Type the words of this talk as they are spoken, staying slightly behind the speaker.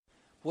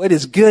Well, it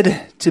is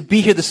good to be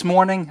here this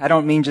morning. I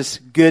don't mean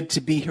just good to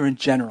be here in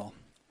general.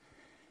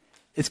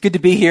 It's good to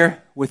be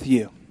here with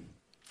you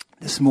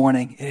this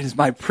morning. It is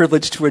my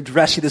privilege to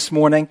address you this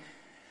morning.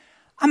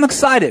 I'm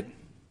excited.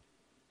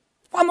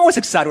 Well, I'm always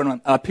excited when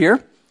I'm up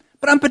here,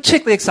 but I'm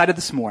particularly excited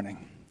this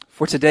morning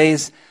for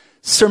today's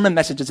sermon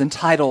message is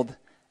entitled,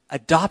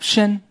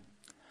 Adoption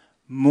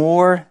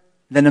More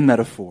Than a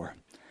Metaphor.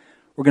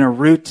 We're going to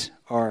root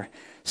our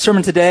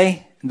sermon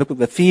today in the book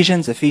of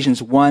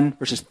Ephesians 1,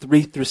 verses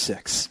 3 through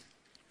 6.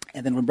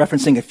 And then we're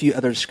referencing a few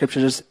other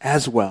scriptures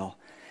as well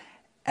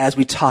as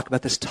we talk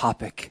about this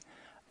topic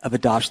of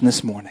adoption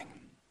this morning.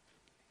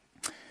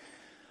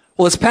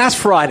 Well, it's past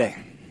Friday.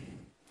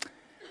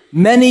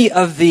 Many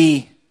of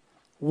the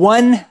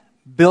 1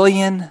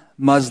 billion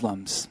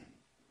Muslims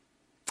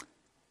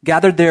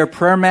gathered their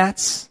prayer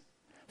mats,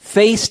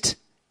 faced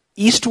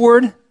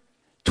eastward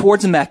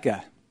towards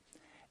Mecca,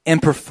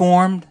 and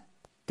performed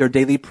their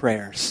daily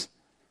prayers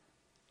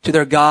to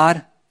their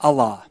God,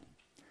 Allah.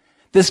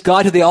 This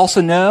God who they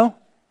also know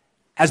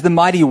as the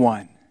Mighty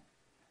One,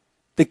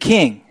 the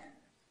King,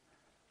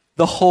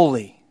 the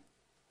Holy,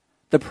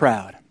 the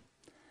Proud.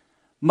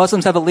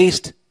 Muslims have at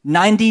least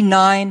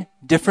 99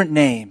 different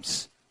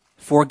names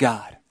for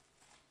God.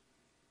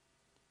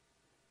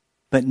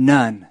 But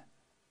none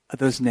of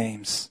those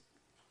names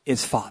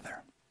is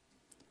Father.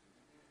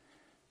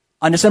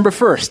 On December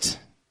 1st,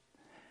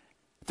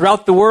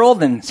 throughout the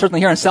world, and certainly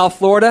here in South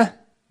Florida,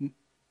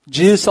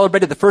 Jews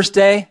celebrated the first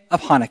day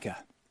of Hanukkah.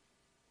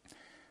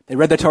 They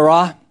read the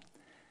Torah.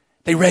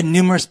 They read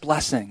numerous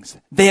blessings.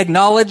 They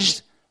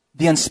acknowledged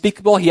the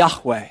unspeakable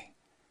Yahweh,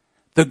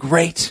 the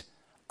great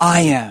I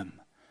Am,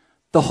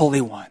 the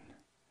Holy One.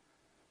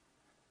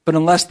 But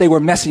unless they were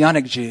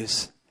Messianic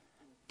Jews,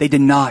 they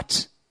did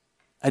not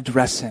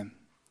address him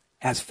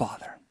as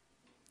Father.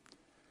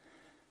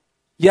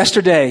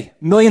 Yesterday,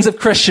 millions of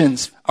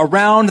Christians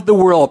around the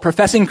world,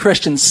 professing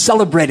Christians,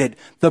 celebrated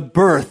the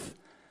birth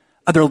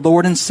of their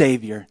Lord and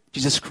Savior,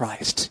 Jesus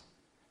Christ,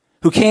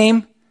 who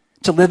came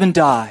to live and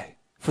die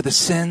for the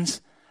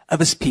sins of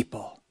his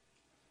people.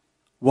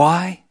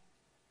 Why?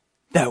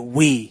 That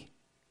we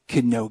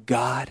could know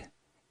God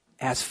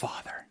as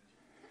Father.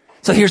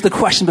 So here's the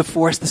question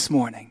before us this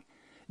morning.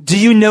 Do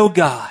you know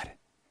God,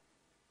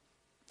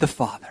 the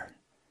Father?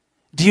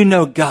 Do you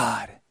know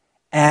God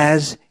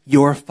as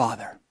your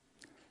Father?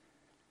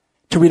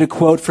 To read a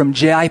quote from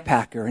J.I.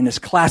 Packer in his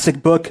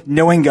classic book,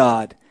 Knowing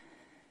God,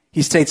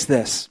 he states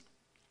this: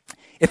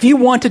 if you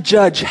want to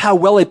judge how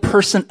well a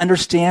person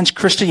understands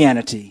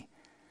Christianity,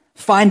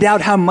 find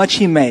out how much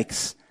he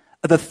makes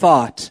of the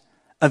thought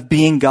of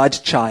being God's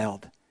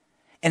child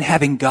and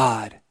having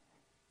God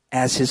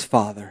as his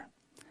Father.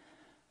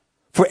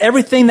 For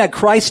everything that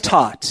Christ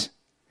taught,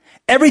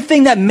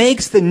 everything that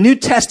makes the New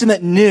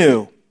Testament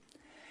new,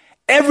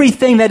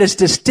 everything that is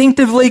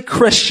distinctively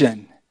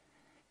Christian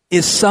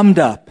is summed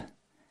up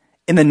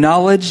in the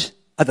knowledge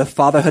of the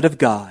fatherhood of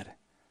God.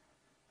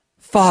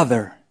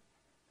 Father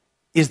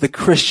is the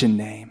Christian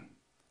name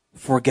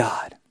for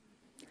God.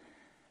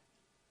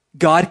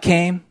 God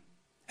came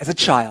as a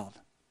child,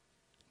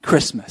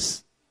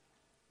 Christmas,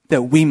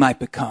 that we might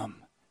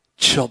become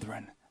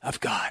children of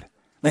God.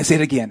 Let me say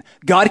it again.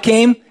 God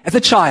came as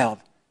a child.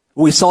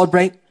 We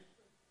celebrate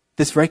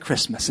this very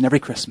Christmas and every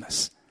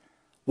Christmas.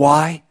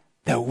 Why?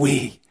 That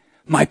we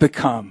might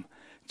become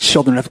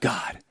children of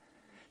God.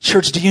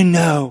 Church, do you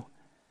know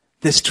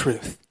this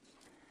truth?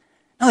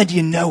 Not only do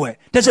you know it,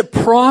 does it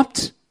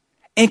prompt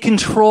and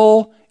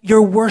control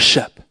your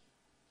worship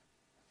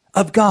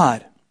of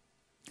God?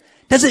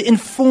 Does it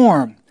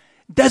inform?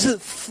 Does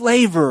it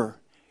flavor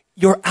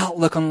your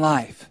outlook on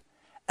life,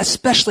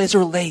 especially as it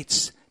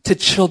relates to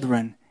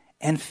children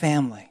and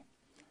family?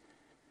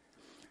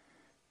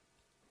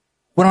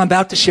 What I'm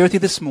about to share with you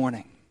this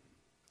morning,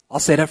 I'll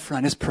say it up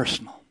front, is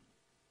personal.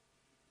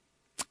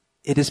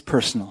 It is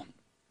personal.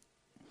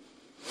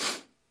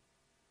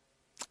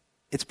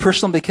 It's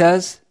personal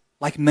because,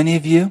 like many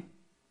of you,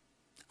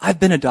 I've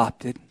been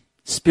adopted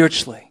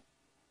spiritually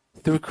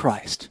through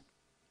Christ.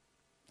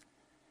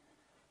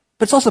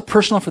 But it's also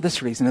personal for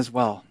this reason as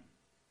well.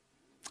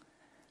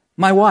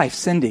 My wife,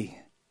 Cindy,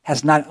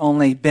 has not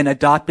only been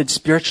adopted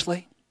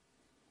spiritually,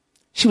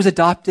 she was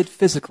adopted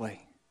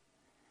physically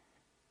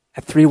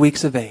at 3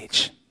 weeks of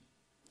age.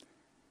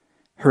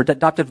 Her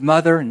adoptive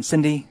mother and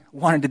Cindy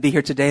wanted to be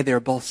here today. They were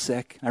both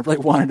sick. I really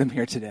wanted them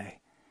here today.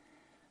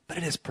 But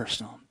it is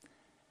personal.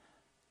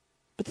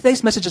 But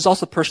today's message is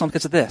also personal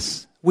because of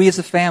this. We as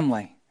a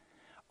family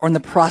are in the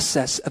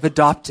process of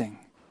adopting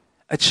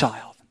a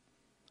child,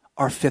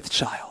 our fifth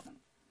child.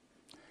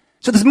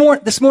 So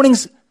this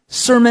morning's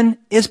sermon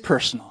is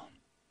personal,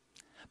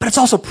 but it's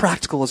also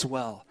practical as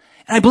well.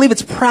 And I believe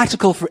it's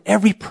practical for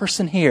every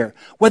person here,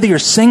 whether you're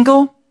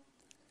single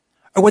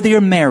or whether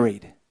you're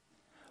married,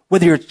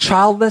 whether you're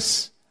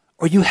childless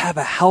or you have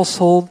a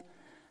household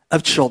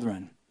of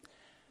children,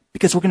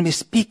 because we're going to be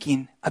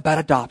speaking about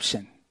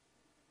adoption.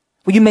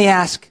 Well, you may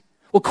ask,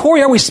 well,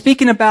 Corey, are we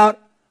speaking about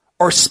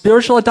our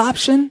spiritual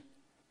adoption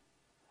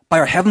by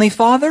our Heavenly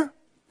Father?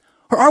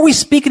 Or are we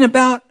speaking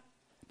about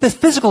the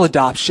physical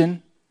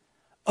adoption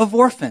of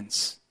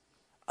orphans,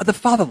 of the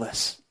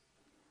fatherless?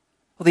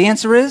 Well, the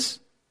answer is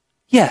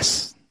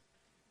yes.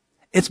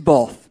 It's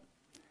both.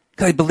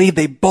 Because I believe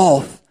they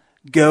both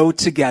go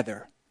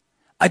together.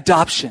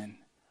 Adoption,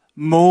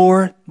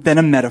 more than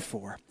a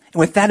metaphor. And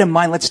with that in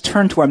mind, let's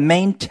turn to our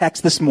main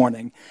text this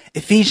morning,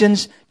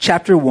 Ephesians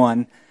chapter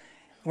 1.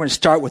 We're going to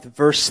start with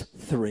verse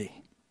 3.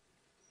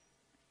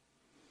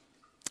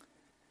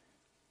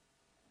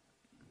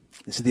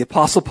 This is the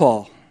Apostle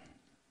Paul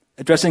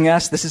addressing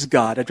us. This is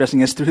God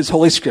addressing us through his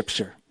Holy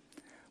Scripture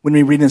when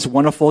we read this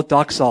wonderful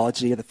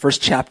doxology of the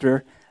first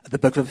chapter of the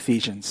book of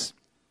Ephesians.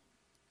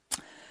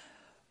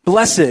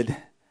 Blessed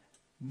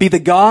be the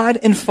God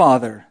and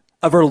Father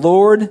of our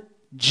Lord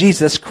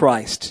Jesus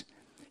Christ,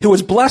 who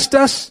has blessed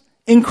us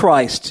in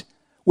Christ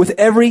with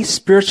every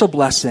spiritual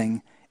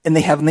blessing in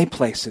the heavenly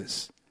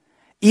places,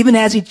 even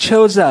as he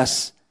chose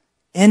us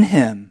in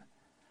him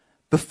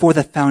before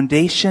the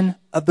foundation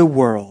of the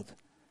world,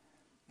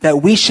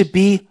 that we should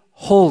be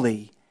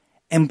holy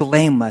and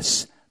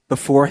blameless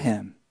before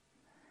him.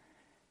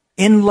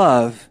 In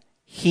love,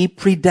 he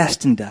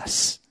predestined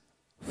us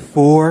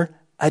for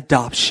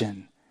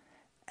adoption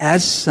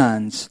as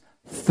sons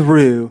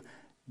through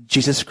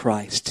Jesus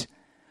Christ,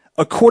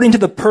 according to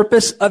the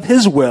purpose of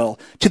his will,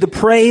 to the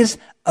praise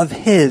of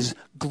his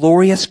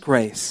glorious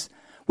grace,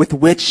 with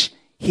which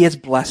he has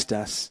blessed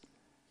us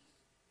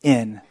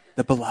in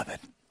the beloved.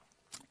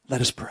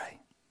 Let us pray.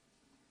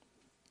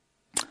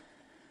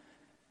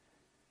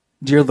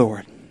 Dear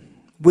Lord,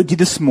 would you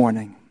this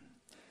morning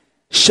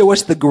show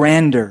us the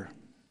grandeur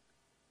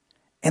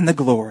and the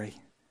glory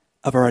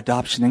of our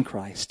adoption in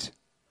Christ,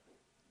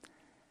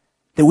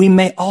 that we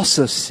may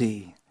also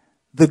see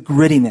the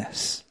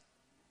grittiness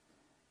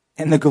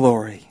and the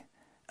glory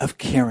of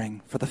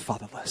caring for the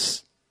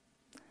fatherless.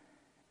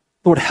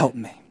 Lord, help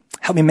me.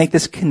 Help me make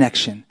this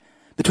connection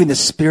between the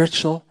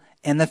spiritual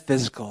and the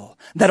physical,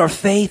 that our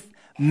faith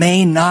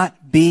may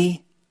not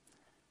be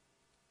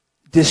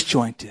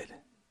disjointed,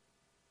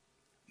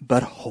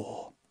 but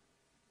whole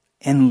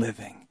and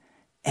living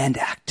and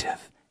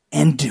active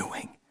and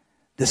doing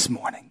this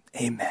morning.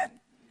 Amen.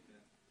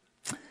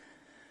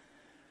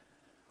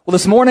 Well,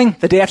 this morning,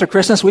 the day after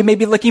Christmas, we may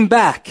be looking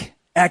back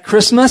at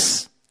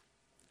Christmas,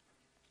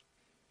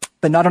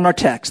 but not on our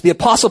text. The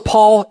Apostle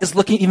Paul is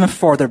looking even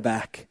farther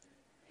back.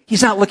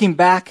 He's not looking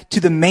back to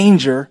the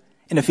manger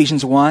in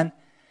Ephesians 1,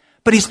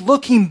 but he's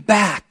looking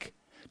back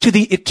to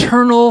the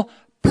eternal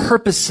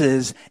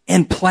purposes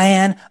and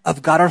plan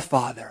of God our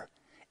Father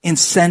in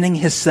sending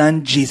his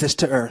son Jesus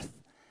to earth.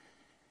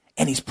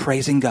 And he's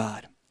praising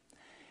God.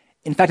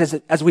 In fact,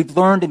 as we've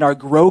learned in our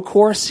Grow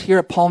course here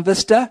at Palm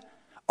Vista,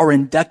 our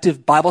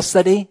inductive Bible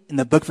study in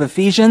the book of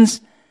Ephesians,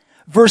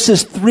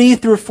 verses 3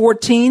 through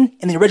 14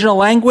 in the original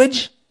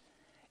language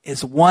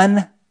is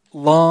one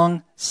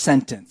long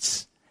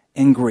sentence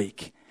in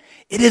Greek.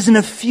 It is an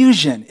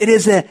effusion. It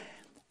is an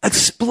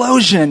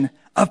explosion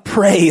of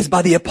praise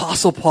by the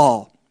Apostle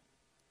Paul.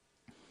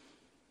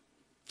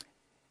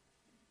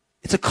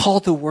 It's a call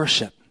to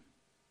worship.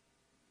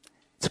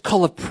 It's a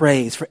call of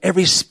praise for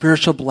every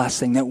spiritual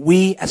blessing that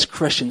we as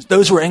Christians,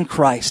 those who are in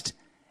Christ,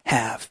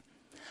 have.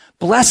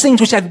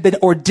 Blessings which have been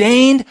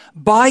ordained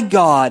by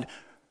God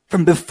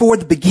from before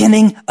the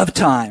beginning of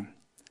time.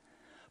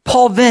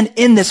 Paul then,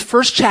 in this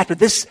first chapter,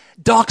 this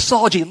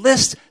doxology,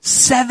 lists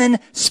 7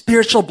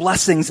 spiritual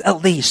blessings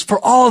at least for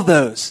all of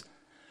those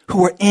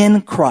who are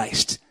in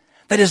Christ.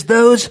 That is,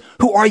 those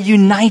who are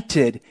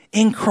united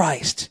in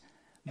Christ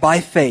by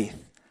faith,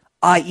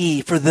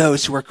 i.e., for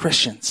those who are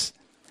Christians.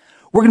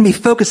 We're going to be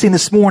focusing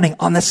this morning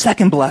on the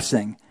second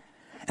blessing,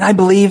 and I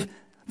believe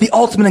the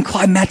ultimate and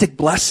climactic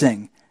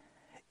blessing,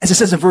 as it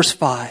says in verse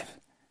 5,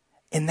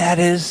 and that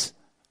is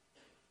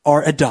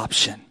our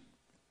adoption.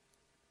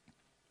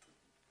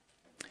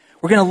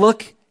 We're going to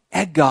look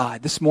at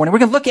God this morning. We're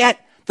going to look at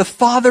the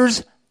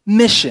Father's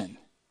mission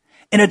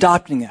in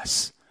adopting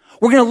us.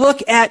 We're going to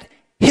look at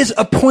his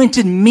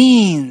appointed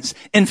means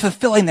in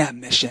fulfilling that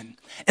mission.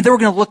 And then we're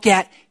going to look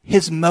at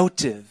his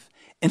motive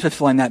in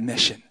fulfilling that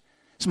mission.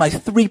 So my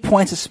 3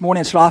 points this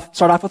morning to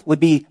start off with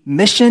would be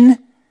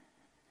mission,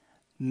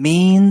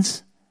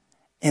 means,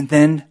 and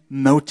then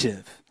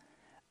motive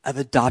of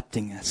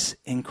adopting us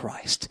in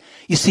Christ.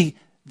 You see,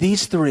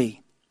 these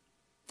 3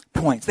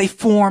 points, they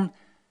form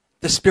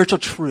the spiritual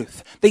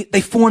truth.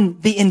 They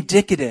form the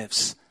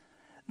indicatives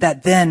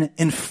that then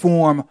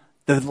inform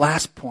the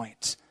last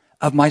point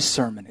of my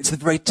sermon. It's the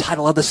very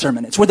title of the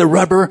sermon. It's where the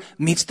rubber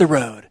meets the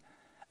road.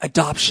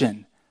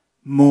 Adoption,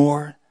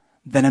 more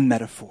than a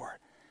metaphor.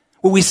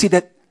 Where we see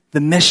that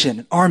the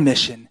mission, our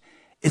mission,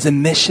 is a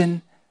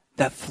mission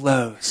that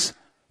flows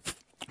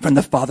from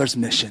the Father's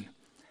mission.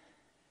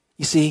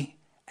 You see,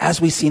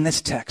 as we see in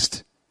this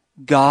text,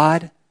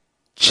 God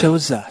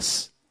chose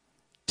us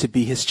to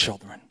be his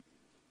children.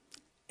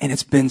 And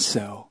it's been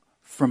so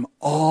from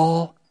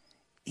all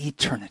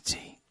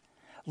eternity.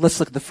 Let's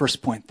look at the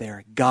first point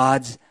there,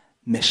 God's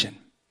mission.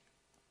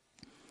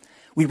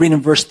 We read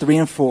in verse 3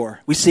 and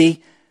 4, we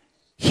see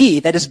he,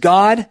 that is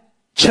God,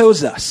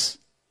 chose us.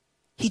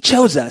 He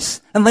chose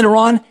us. And later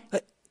on,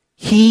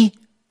 He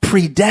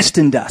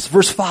predestined us.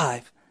 Verse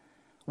 5.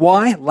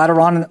 Why?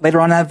 Later on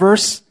in that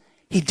verse,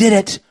 he did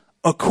it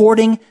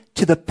according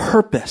to the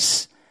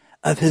purpose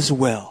of his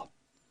will.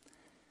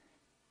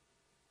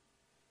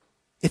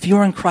 If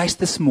you're in Christ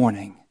this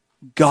morning,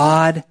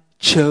 God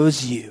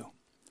chose you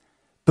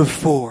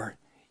before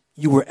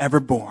you were ever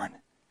born.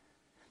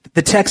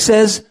 The text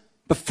says,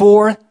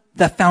 before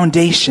the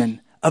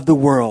foundation of the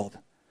world.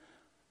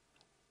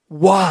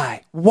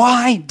 Why?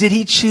 Why did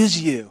he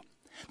choose you?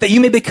 That you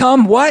may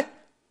become what?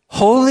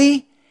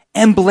 Holy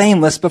and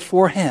blameless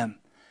before him.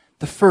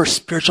 The first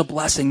spiritual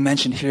blessing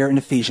mentioned here in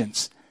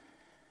Ephesians.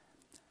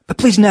 But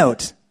please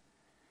note,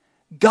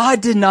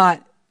 God did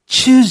not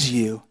choose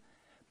you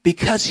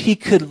because he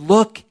could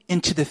look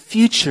into the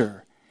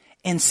future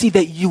and see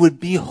that you would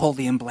be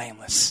holy and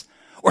blameless,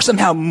 or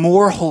somehow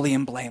more holy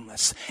and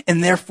blameless,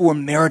 and therefore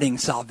meriting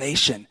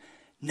salvation.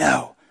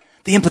 No,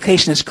 the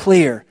implication is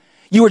clear.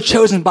 You were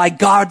chosen by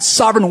God's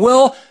sovereign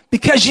will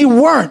because you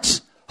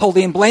weren't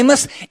holy and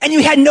blameless, and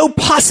you had no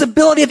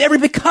possibility of ever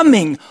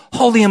becoming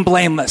holy and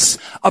blameless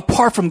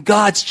apart from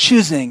God's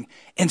choosing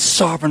and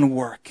sovereign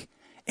work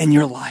in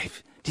your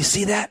life. Do you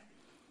see that?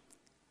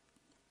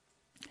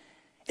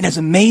 And as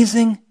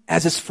amazing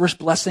as this first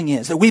blessing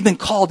is, that we've been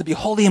called to be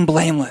holy and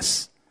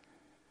blameless,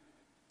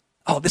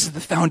 oh, this is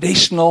the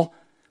foundational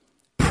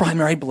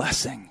primary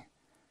blessing.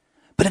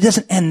 But it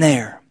doesn't end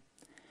there.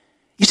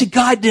 You see,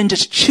 God didn't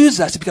just choose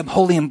us to become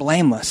holy and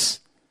blameless.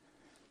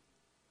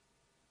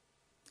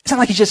 It's not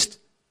like he just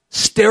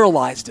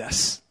sterilized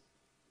us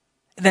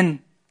and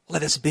then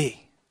let us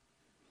be.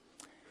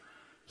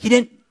 He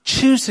didn't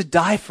choose to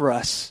die for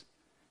us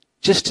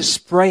just to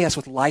spray us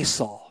with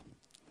Lysol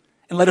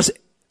and let us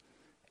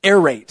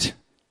aerate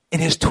in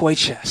his toy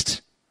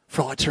chest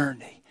for all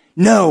eternity.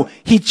 No,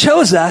 he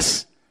chose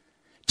us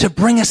to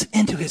bring us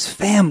into his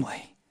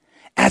family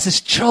as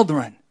his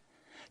children,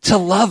 to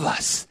love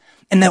us,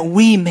 and that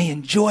we may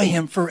enjoy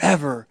him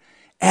forever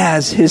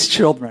as his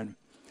children.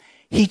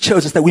 He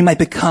chose us that we might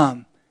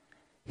become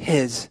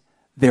his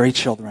very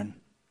children,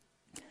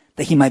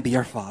 that he might be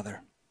our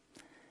Father.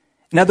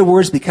 In other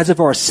words, because of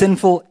our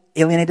sinful,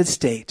 alienated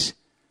state,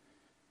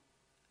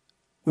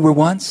 we were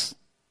once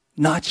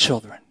not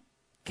children.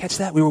 Catch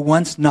that? We were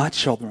once not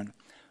children.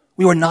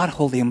 We were not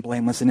holy and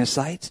blameless in his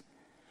sight.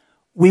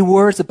 We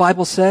were, as the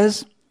Bible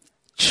says,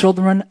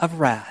 children of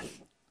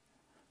wrath,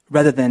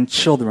 rather than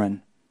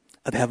children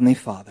of Heavenly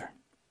Father.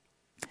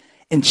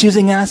 In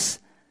choosing us,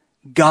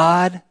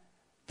 God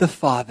the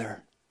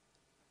Father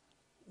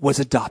was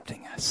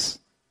adopting us.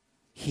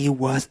 He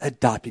was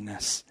adopting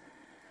us.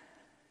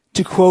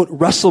 To quote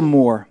Russell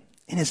Moore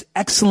in his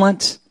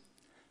excellent,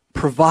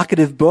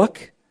 provocative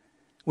book,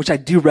 which I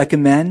do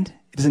recommend,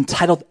 it is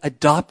entitled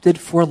Adopted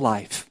for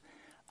Life.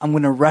 I'm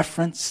going to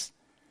reference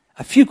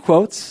a few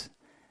quotes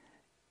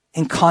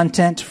and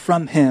content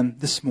from him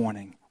this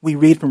morning. We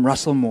read from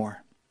Russell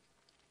Moore.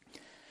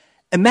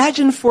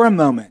 Imagine for a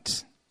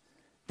moment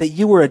that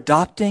you were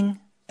adopting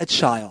a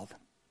child.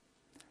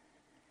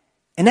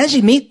 And as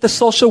you meet the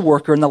social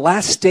worker in the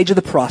last stage of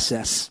the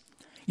process,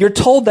 you're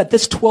told that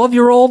this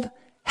 12-year-old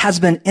has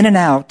been in and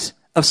out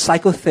of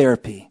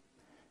psychotherapy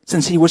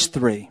since he was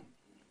 3.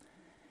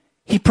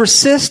 He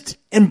persists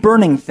in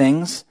burning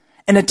things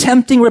and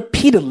attempting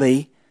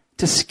repeatedly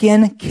to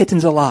skin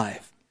kittens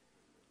alive.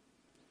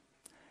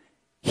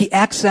 He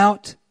acts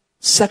out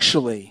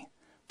sexually,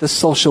 the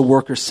social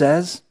worker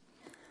says,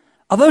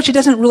 although she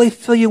doesn't really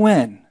fill you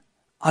in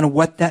on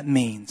what that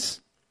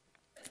means.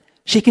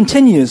 She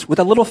continues with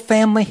a little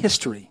family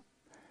history.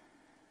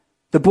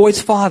 The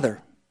boy's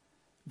father,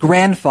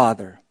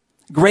 grandfather,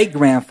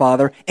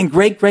 great-grandfather, and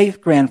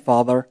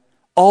great-great-grandfather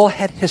all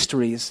had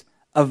histories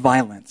of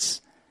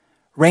violence,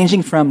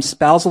 ranging from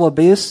spousal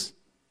abuse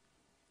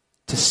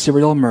to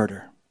serial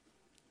murder.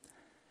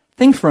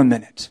 Think for a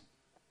minute.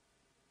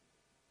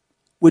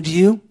 Would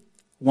you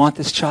want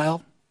this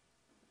child?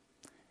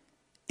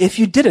 If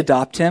you did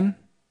adopt him,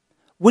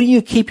 wouldn't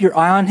you keep your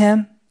eye on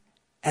him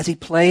as he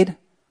played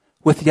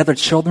with the other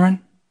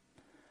children?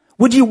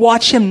 Would you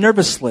watch him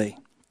nervously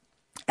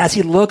as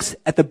he looks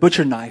at the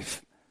butcher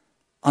knife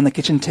on the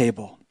kitchen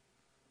table?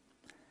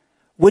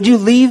 Would you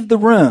leave the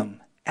room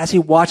as he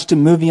watched a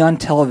movie on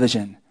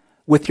television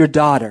with your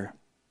daughter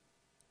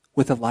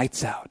with the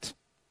lights out?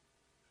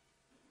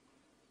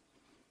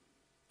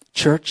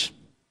 Church,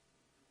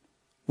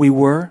 we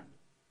are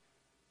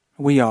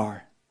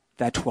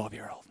that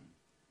 12-year-old.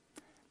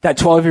 That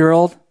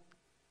 12-year-old,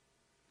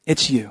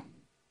 it's you,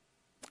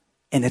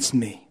 and it's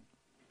me.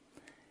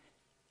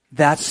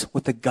 That's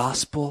what the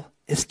gospel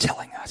is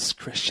telling us,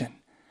 Christian.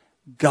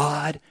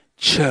 God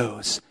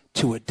chose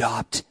to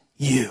adopt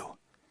you.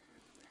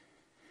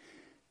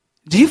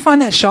 Do you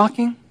find that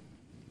shocking?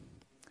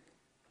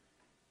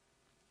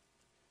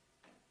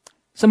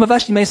 Some of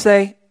us, you may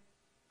say,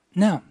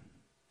 no,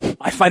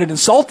 I find it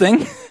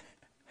insulting,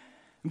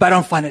 but I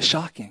don't find it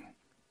shocking.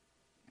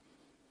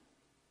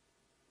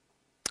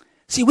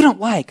 See, I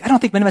don't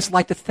think many of us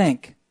like to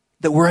think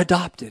that we're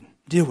adopted,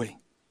 do we?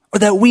 Or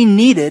that we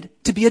needed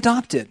to be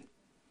adopted.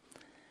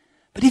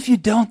 But if you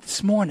don't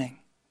this morning,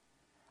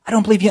 I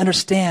don't believe you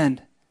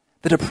understand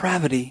the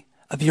depravity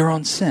of your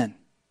own sin.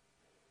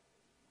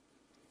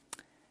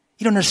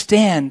 You don't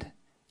understand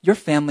your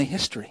family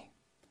history.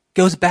 It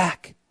goes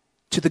back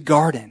to the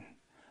Garden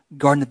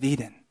of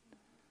Eden,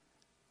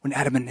 when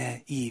Adam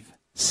and Eve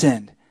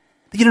sinned.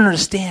 That you don't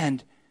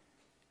understand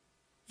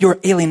your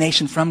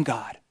alienation from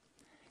God.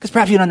 Because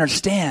perhaps you don't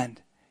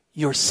understand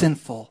your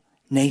sinful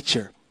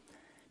nature.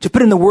 To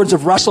put in the words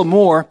of Russell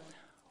Moore,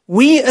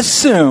 we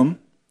assume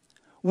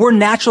we're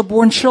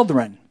natural-born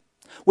children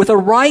with a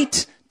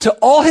right to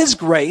all his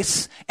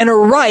grace and a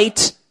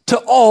right to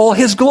all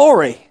his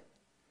glory.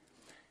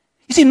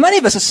 You see, many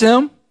of us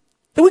assume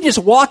that we can just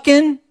walk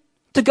in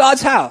to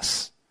God's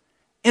house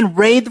and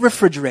raid the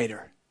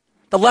refrigerator,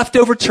 the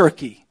leftover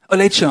turkey, or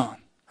lechon,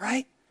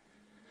 right?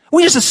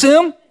 We just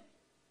assume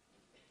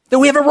that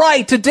we have a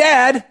right to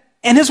Dad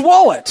and his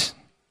wallet,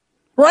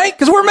 right?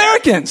 Because we're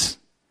Americans.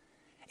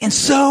 And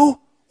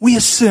so we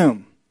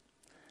assume.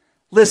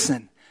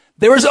 Listen,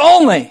 there is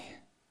only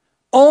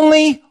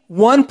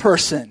one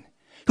person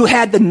who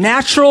had the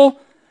natural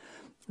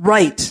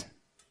right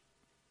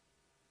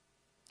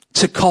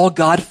to call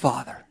God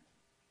Father.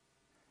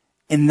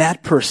 And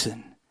that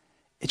person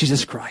is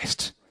Jesus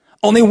Christ.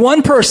 Only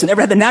one person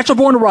ever had the natural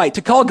born right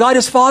to call God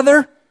his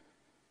Father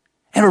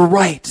and a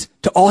right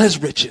to all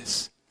his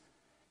riches.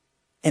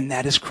 And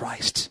that is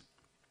Christ.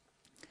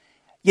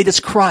 Yet it's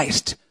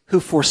Christ who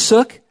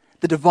forsook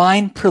the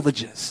divine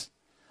privileges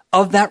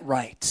of that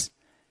right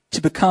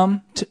to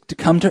come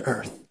to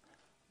earth,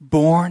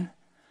 born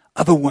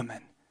of a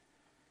woman,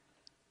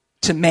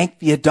 to make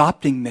the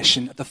adopting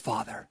mission of the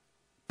Father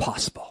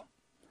possible.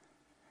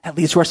 That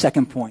leads to our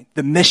second point.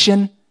 The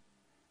mission,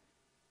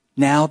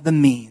 now the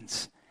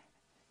means.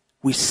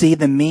 We see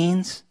the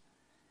means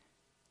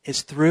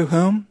is through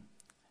whom?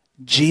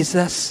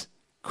 Jesus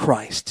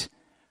Christ.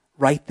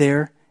 Right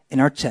there in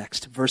our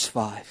text, verse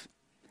 5.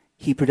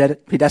 He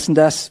predestined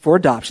us for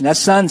adoption as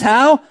sons.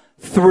 How?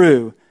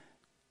 Through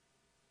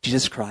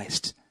Jesus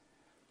Christ.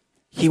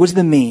 He was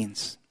the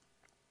means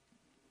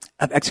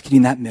of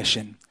executing that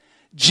mission.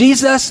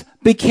 Jesus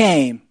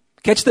became,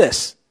 catch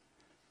this,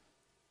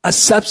 a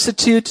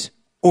substitute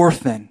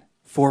orphan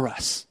for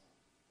us.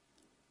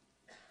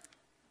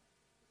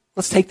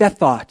 Let's take that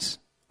thought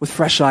with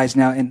fresh eyes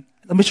now, and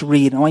let me just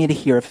read. I want you to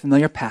hear a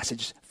familiar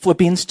passage.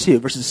 Philippians 2,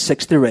 verses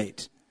 6 through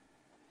 8.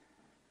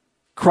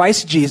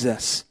 Christ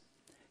Jesus,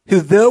 who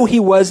though he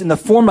was in the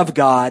form of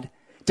God,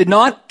 did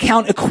not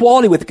count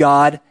equality with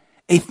God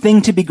a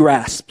thing to be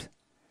grasped,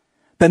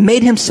 but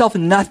made himself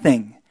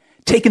nothing,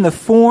 taking the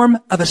form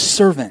of a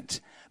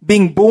servant,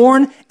 being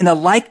born in the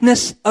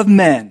likeness of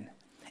men,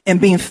 and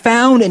being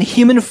found in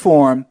human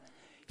form,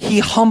 he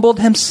humbled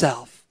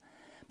himself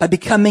by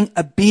becoming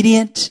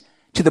obedient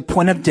to the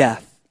point of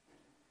death,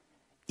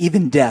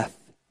 even death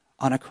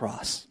on a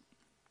cross.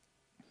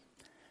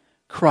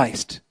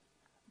 Christ,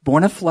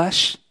 born of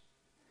flesh,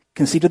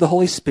 conceived of the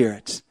Holy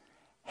Spirit,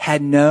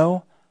 had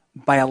no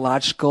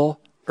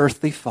biological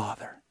earthly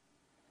father,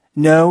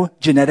 no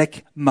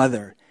genetic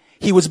mother.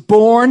 He was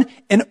born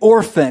an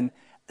orphan,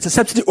 as a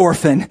substitute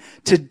orphan,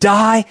 to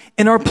die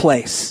in our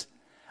place,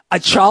 a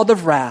child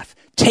of wrath,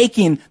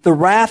 taking the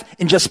wrath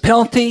and just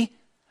penalty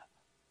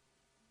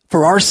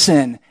for our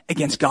sin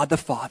against God the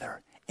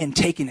Father and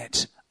taking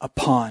it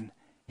upon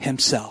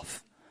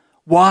himself.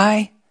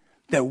 Why?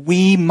 That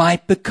we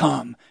might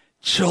become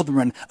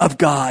children of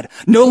God,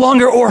 no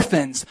longer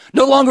orphans,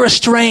 no longer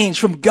estranged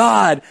from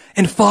God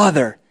and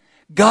Father.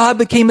 God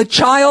became a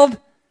child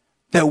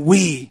that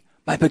we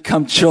might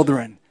become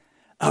children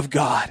of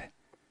God.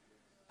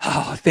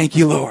 Oh, thank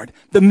you, Lord.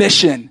 The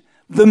mission,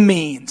 the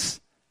means.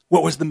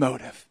 What was the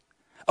motive?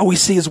 Oh, we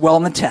see as well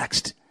in the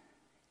text.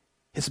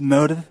 His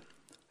motive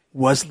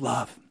was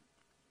love.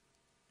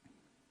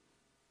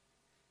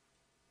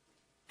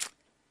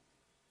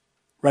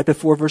 Right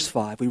before verse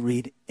 5, we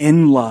read,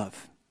 in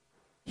love,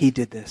 he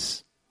did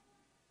this.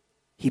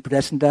 He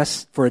predestined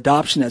us for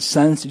adoption as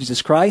sons to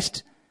Jesus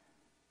Christ.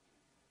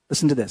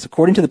 Listen to this.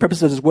 According to the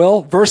purpose of his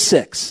will, verse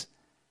 6,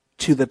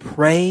 to the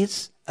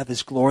praise of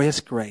his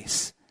glorious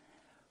grace,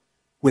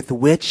 with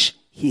which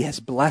he has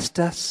blessed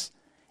us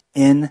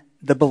in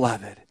the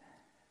beloved.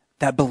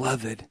 That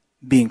beloved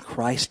being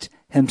Christ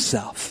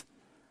himself.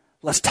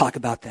 Let's talk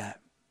about that.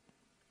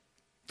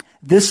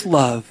 This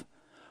love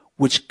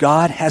which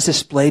God has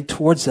displayed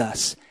towards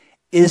us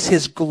is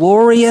his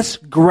glorious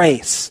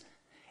grace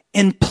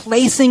in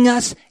placing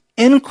us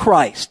in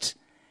Christ,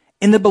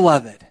 in the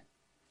beloved.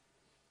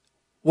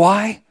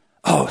 Why?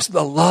 Oh, it's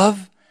the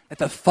love that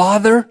the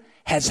Father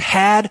has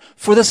had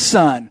for the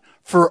Son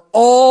for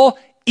all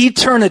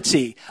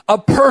eternity. A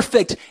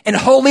perfect and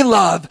holy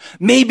love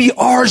may be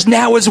ours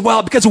now as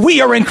well because we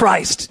are in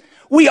Christ.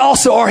 We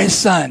also are his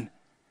Son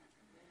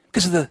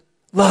because of the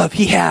love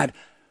he had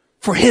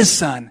for his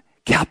Son,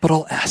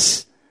 capital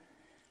S.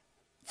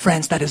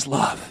 Friends, that is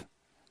love.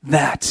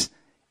 That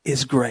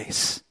is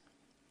grace.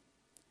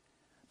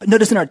 But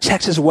notice in our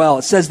text as well,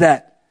 it says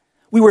that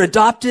we were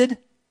adopted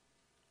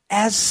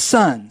as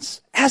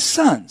sons. As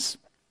sons.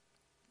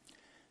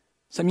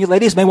 Some of you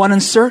ladies may want to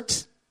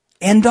insert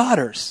and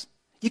daughters.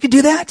 You could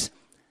do that.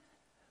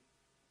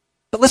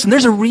 But listen,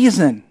 there's a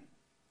reason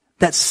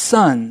that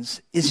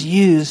sons is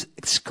used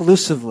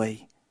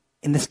exclusively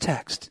in this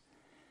text.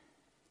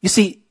 You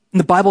see, in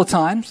the Bible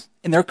times,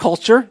 in their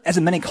culture, as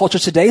in many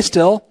cultures today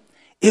still,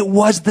 it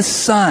was the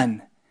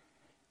son,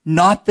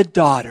 not the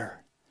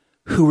daughter,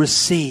 who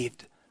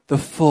received the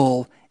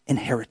full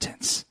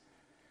inheritance.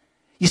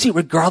 You see,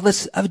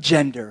 regardless of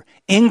gender,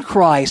 in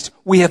Christ,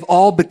 we have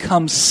all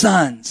become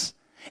sons,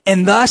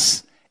 and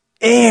thus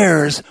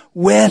heirs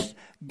with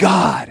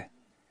God.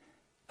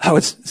 Oh,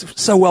 it's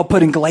so well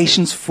put in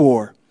Galatians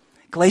 4.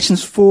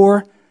 Galatians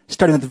 4,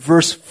 starting with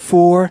verse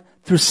 4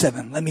 through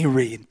 7. Let me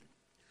read.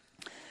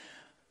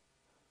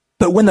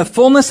 But when the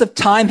fullness of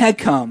time had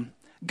come,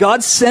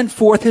 God sent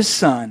forth his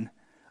Son,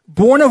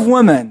 born of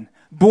woman,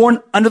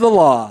 born under the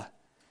law,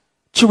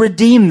 to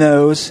redeem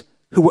those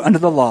who were under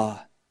the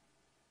law,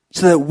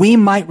 so that we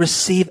might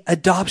receive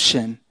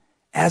adoption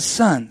as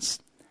sons.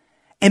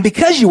 And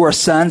because you are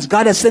sons,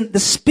 God has sent the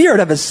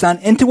Spirit of his Son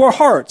into our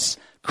hearts,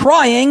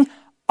 crying,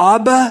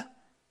 Abba,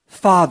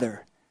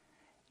 Father.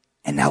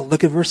 And now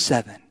look at verse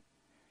 7.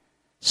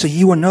 So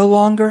you are no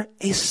longer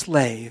a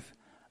slave,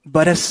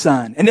 but a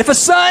son. And if a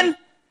son,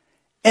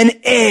 an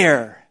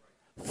heir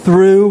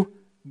through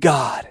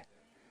God.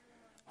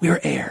 We are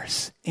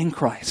heirs in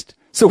Christ.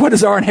 So what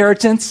is our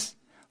inheritance?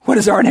 What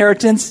is our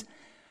inheritance?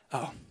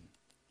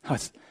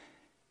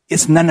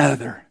 It's none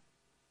other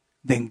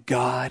than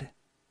God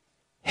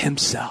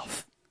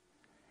himself.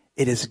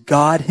 It is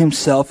God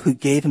himself who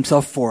gave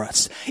himself for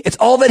us. It's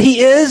all that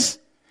he is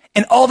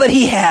and all that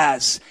he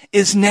has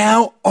is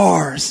now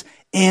ours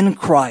in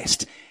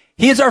Christ.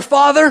 He is our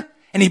Father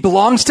and he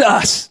belongs to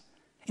us.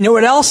 You know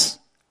what else?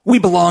 We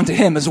belong to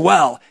him as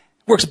well.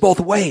 It works both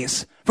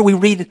ways. For we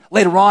read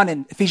later on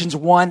in Ephesians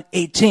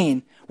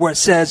 1:18, where it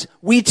says,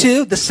 we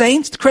too, the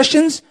saints, the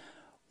Christians,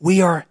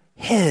 we are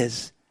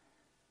his.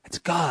 It's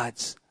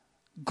God's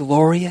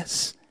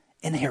glorious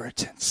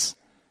inheritance.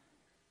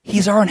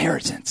 He's our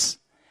inheritance,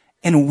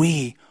 and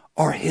we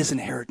are his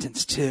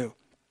inheritance too.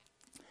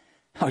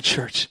 Oh,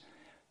 church,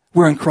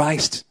 we're in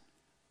Christ.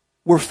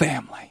 We're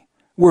family.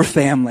 We're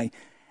family.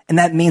 And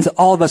that means that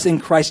all of us in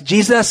Christ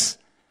Jesus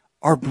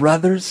are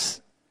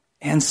brothers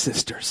and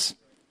sisters.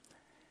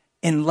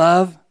 In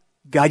love,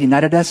 God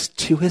united us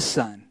to his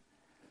Son,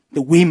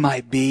 that we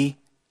might be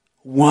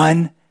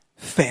one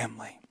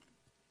family.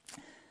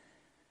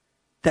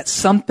 That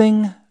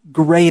something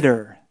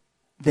greater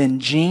than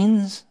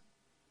genes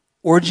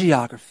or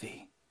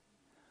geography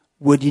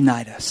would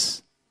unite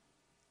us,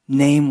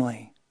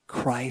 namely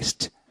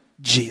Christ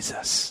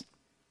Jesus.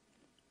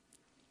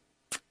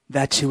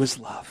 That too is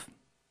love.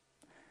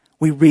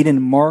 We read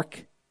in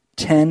Mark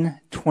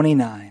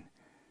 10:29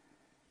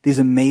 these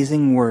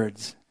amazing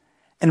words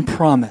and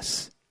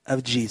promise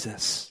of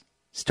Jesus.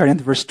 Starting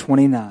at verse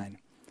 29.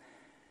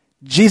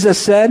 Jesus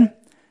said,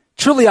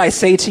 truly I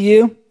say to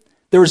you,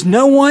 there is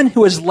no one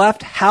who has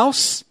left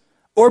house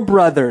or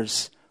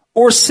brothers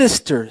or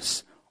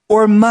sisters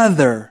or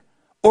mother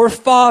or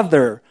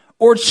father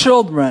or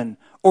children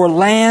or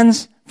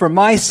lands for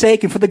my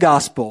sake and for the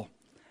gospel,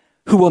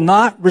 who will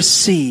not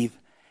receive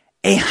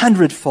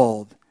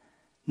 100-fold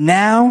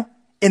now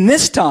in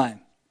this time,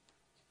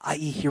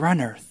 i.e. here on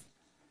earth,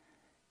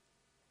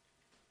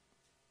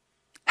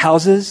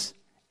 houses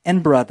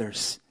and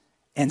brothers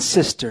and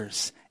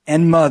sisters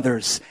and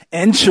mothers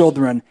and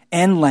children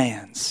and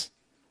lands.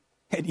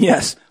 And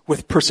yes,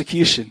 with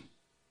persecution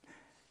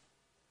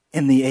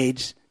in the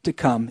age to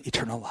come,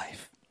 eternal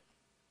life.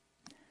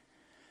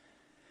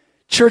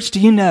 Church, do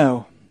you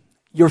know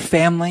your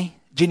family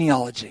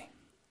genealogy?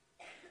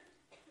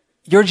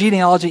 Your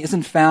genealogy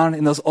isn't found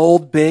in those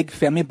old big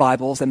family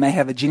Bibles that may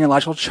have a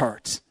genealogical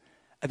chart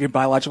of your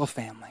biological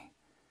family.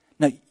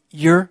 No,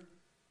 your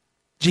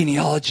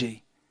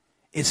genealogy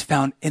is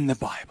found in the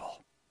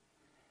Bible.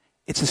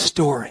 It's a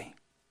story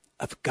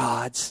of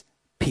God's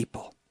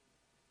people.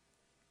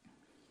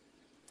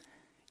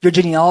 Your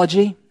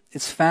genealogy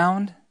is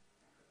found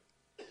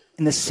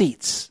in the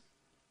seats,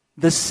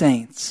 the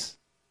saints,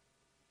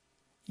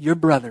 your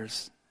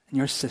brothers and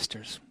your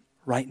sisters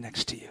right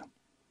next to you.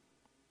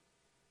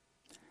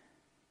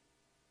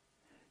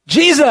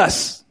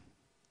 Jesus,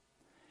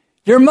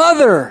 your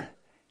mother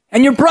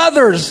and your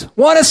brothers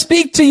want to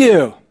speak to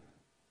you.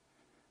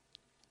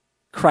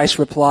 Christ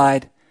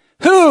replied,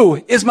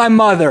 who is my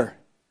mother?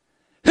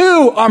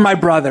 Who are my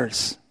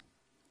brothers?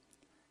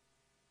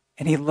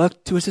 And he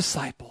looked to his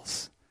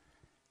disciples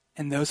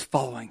and those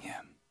following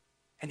him.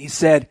 And he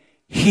said,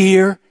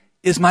 here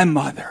is my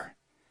mother,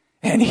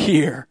 and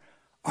here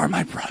are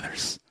my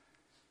brothers.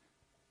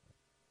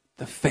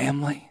 The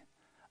family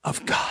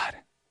of God.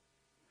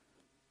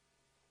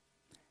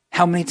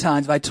 How many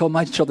times have I told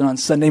my children on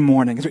Sunday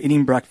morning as we're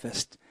eating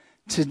breakfast,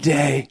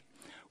 today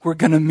we're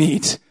going to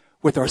meet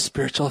with our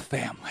spiritual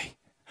family.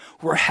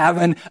 We're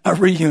having a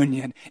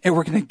reunion, and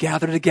we're going to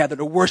gather together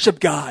to worship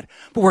God,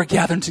 but we're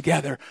gathering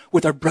together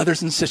with our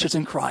brothers and sisters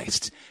in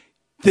Christ.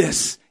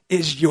 This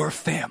is your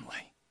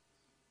family.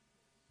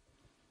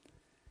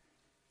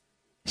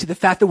 See, the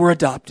fact that we're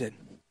adopted,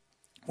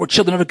 We're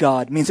children of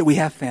God means that we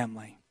have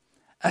family.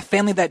 A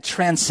family that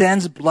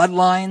transcends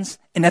bloodlines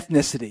and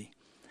ethnicity.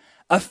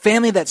 A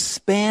family that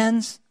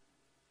spans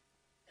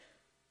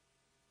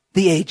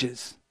the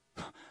ages.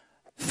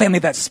 Family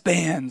that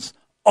spans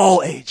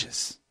all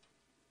ages.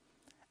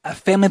 A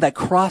family that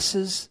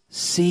crosses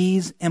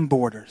seas and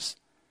borders.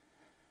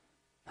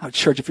 Oh,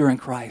 church, if you're in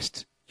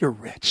Christ, you're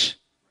rich.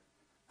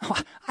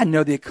 Oh, I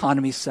know the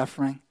economy's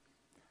suffering.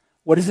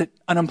 What is it?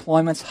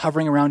 Unemployment's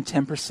hovering around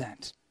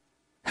 10%.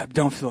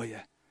 Don't fool you.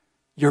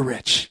 You're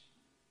rich.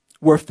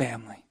 We're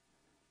family.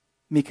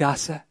 Mi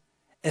casa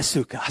es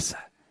su casa.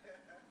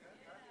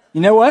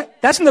 You know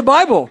what? That's in the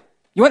Bible.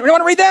 You want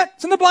to read that?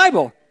 It's in the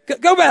Bible.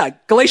 Go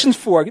back. Galatians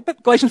 4.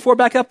 Get Galatians 4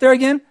 back up there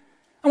again.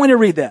 I want you to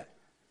read that.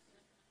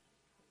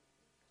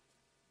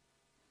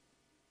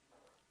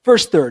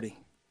 Verse 30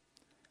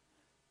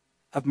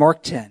 of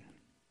Mark 10.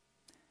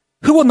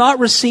 Who will not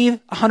receive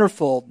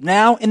 100-fold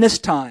now in this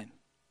time?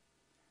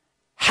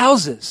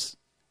 Houses.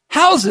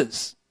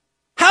 Houses.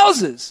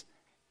 Houses.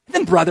 And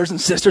then brothers and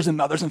sisters and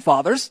mothers and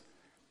fathers.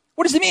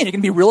 What does it mean? You're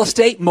going to be real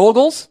estate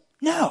moguls?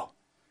 No.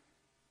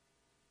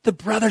 The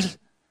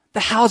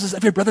houses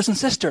of your brothers and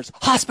sisters.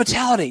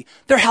 Hospitality.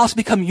 Their house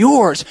become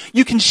yours.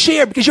 You can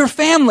share because you're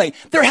family.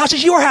 Their house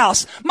is your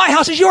house. My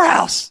house is your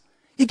house.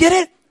 You get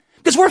it?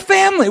 Because we're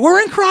family.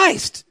 We're in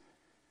Christ.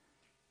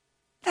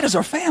 That is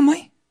our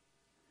family.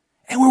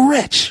 And we're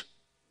rich.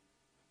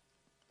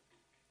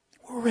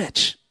 We're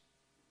rich.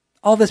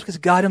 All this because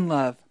God in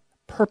love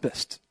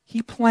purposed.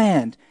 He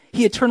planned.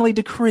 He eternally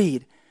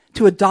decreed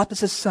to adopt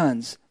us as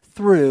sons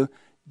through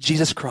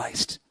Jesus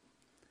Christ.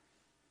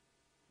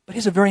 But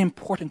here's a very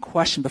important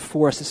question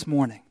before us this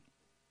morning.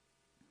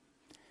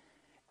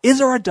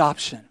 Is our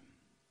adoption,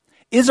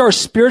 is our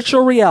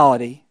spiritual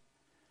reality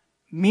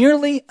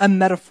merely a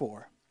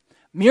metaphor,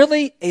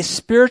 merely a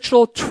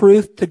spiritual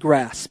truth to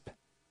grasp?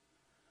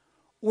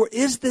 Or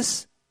is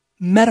this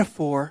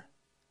metaphor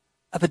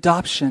of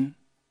adoption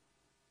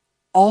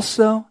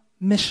also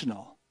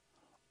missional?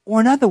 Or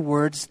in other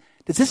words,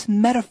 does this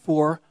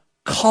metaphor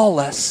call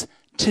us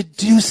to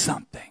do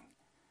something?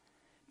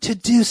 To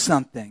do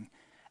something,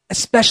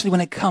 especially when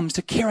it comes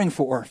to caring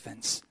for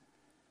orphans,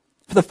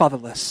 for the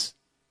fatherless,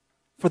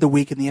 for the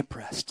weak and the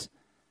oppressed.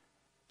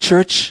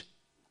 Church,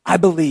 I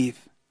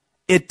believe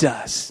it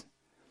does.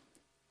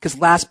 Because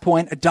last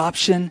point,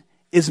 adoption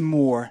is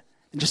more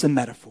than just a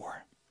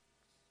metaphor.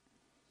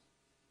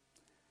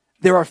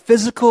 There are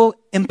physical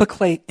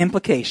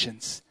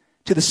implications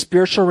to the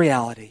spiritual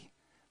reality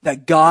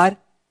that God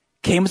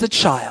came as a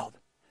child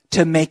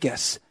to make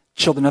us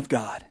children of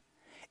God.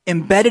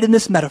 Embedded in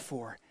this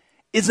metaphor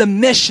is a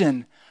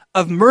mission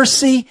of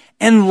mercy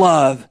and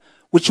love,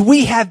 which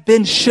we have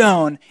been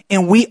shown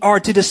and we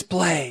are to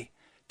display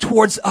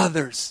towards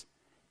others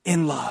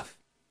in love.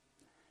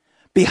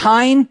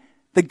 Behind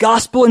the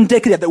gospel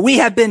indicative that we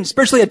have been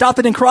spiritually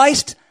adopted in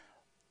Christ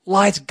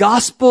lies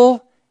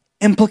gospel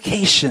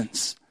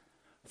implications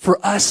for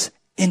us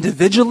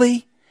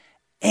individually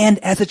and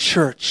as a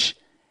church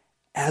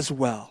as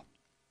well.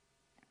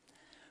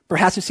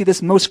 Perhaps we see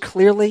this most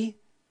clearly,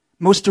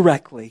 most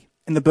directly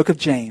in the book of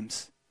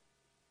James.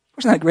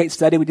 Wasn't that a great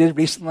study we did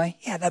recently?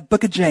 Yeah, that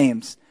book of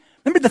James.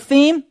 Remember the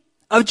theme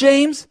of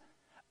James?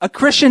 A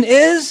Christian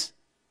is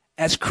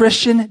as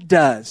Christian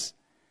does.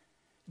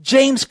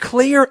 James'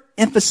 clear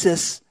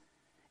emphasis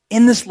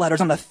in this letter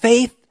is on a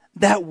faith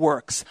that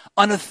works,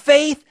 on a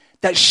faith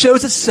that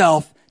shows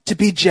itself to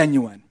be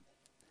genuine.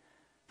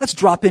 Let's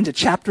drop into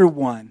chapter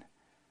 1,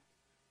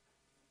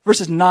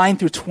 verses 9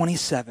 through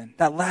 27,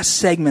 that last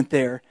segment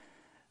there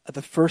of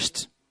the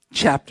first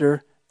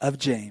chapter of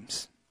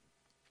James.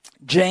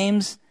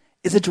 James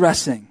is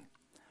addressing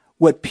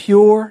what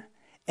pure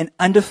and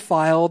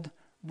undefiled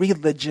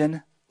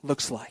religion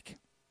looks like.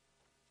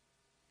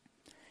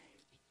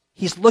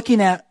 He's looking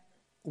at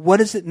what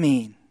does it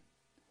mean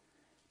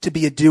to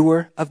be a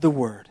doer of the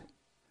word.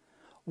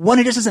 One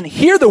who just doesn't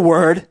hear the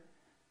word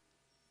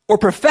or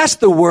profess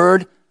the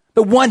word,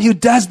 but one who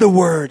does the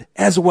word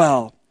as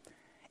well.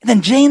 And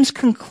then James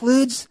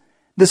concludes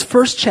this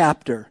first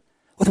chapter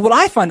with what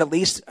I find at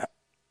least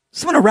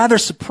some of rather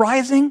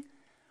surprising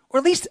or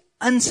at least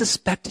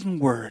unsuspecting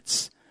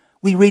words.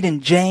 We read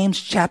in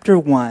James chapter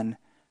 1,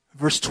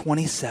 verse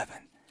 27,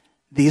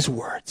 these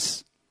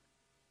words.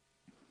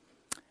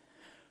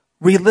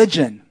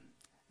 Religion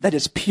that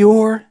is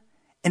pure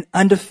and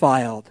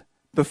undefiled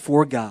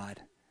before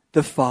God,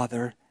 the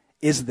Father,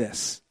 is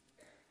this: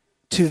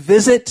 to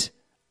visit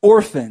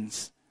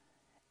orphans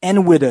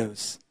and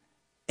widows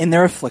in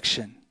their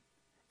affliction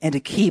and to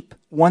keep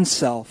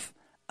oneself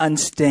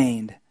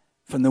unstained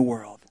from the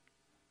world.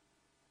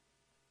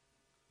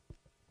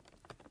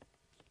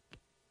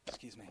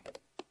 Excuse me.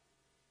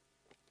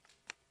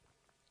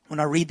 When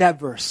I read that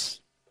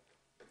verse,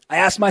 I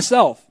ask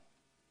myself,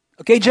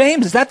 okay,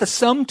 James, is that the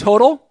sum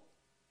total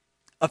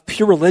of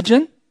pure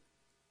religion?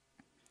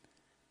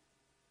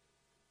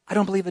 I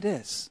don't believe it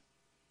is.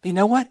 But you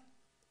know what?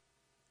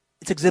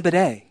 It's Exhibit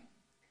A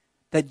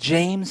that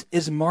James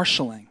is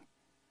marshaling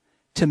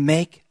to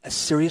make a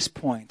serious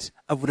point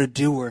of what a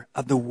doer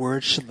of the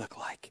word should look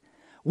like.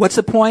 What's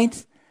the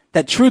point?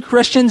 That true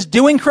Christians,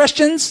 doing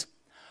Christians,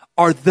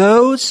 are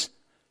those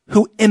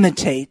who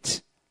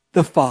imitate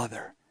the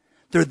Father.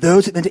 They're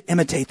those who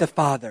imitate the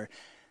Father.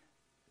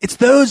 It's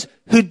those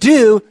who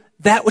do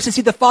that which they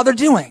see the Father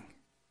doing.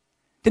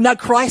 Did not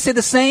Christ say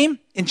the same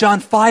in John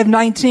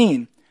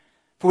 5:19?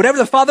 For whatever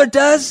the Father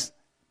does,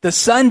 the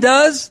Son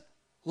does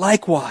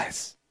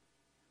likewise.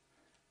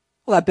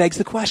 Well, that begs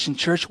the question,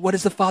 church, what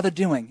is the Father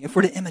doing if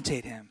we're to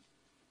imitate him?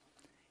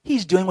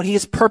 He's doing what he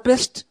has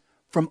purposed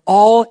from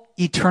all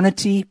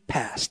eternity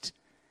past.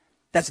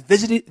 That's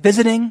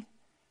visiting,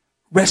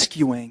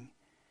 rescuing,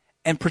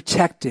 and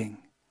protecting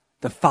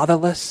the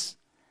fatherless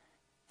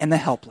and the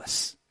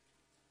helpless.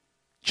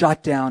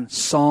 Jot down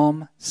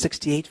Psalm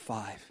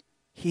 68:5.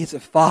 He is a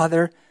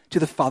father to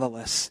the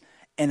fatherless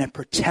and a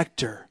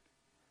protector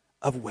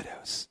of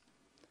widows.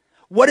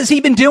 What has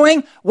he been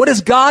doing? What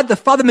has God the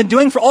Father been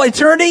doing for all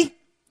eternity?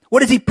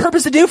 What does he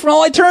purpose to do for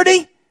all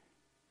eternity?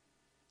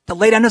 To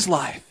lay down his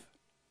life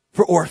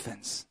for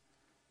orphans,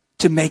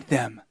 to make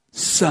them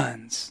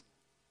sons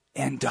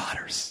and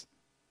daughters.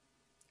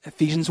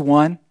 Ephesians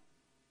 1,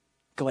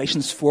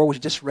 Galatians 4, which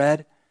we just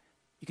read.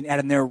 You can add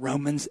in there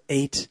Romans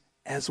 8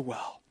 as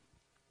well.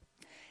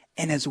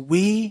 And as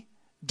we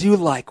do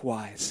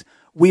likewise,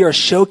 we are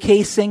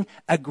showcasing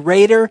a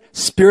greater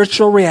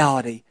spiritual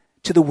reality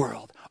to the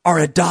world, our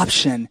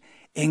adoption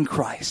in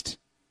Christ.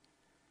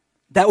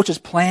 That which is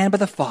planned by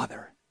the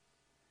Father,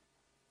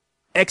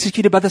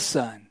 executed by the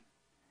Son,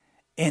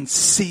 and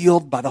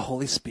sealed by the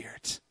Holy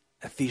Spirit.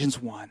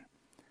 Ephesians 1.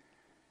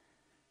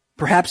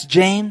 Perhaps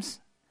James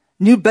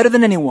knew better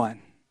than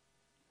anyone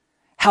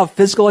how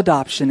physical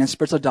adoption and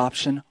spiritual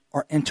adoption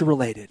are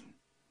interrelated.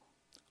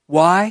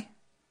 Why?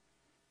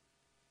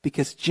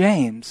 Because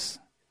James'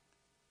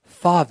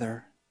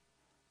 father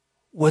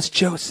was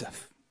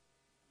Joseph.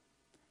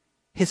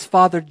 His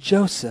father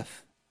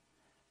Joseph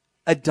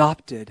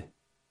adopted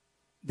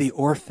the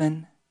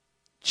orphan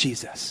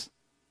Jesus.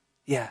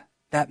 Yeah,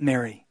 that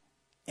Mary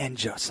and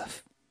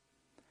Joseph.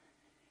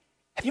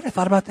 Have you ever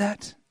thought about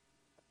that?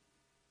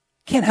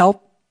 Can't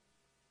help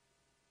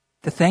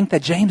to think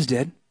that James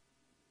did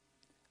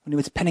when he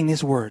was penning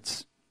these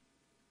words.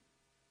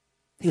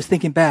 He was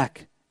thinking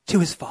back to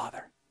his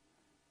father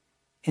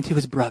and to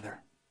his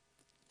brother,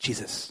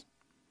 Jesus.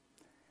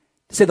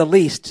 To say the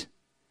least,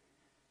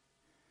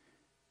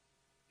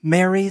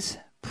 Mary's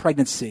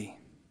pregnancy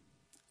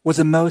was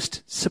a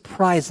most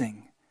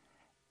surprising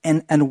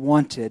and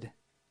unwanted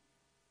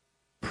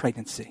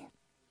pregnancy.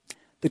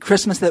 The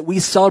Christmas that we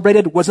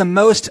celebrated was a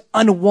most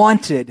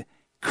unwanted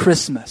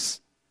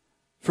Christmas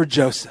for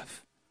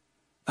Joseph.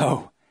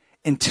 Oh,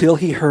 until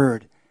he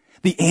heard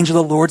the angel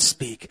of the Lord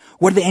speak.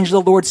 What did the angel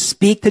of the Lord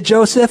speak to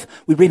Joseph?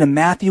 We read in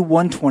Matthew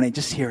 1:20.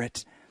 Just hear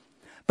it.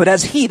 But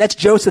as he, that's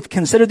Joseph,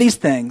 considered these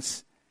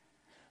things,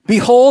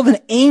 behold, an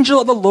angel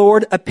of the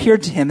Lord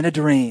appeared to him in a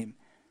dream,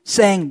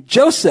 saying,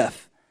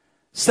 Joseph,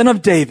 son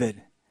of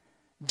David,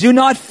 do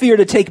not fear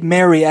to take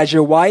Mary as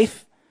your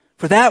wife,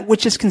 for that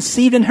which is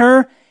conceived in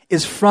her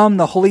is from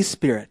the Holy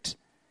Spirit.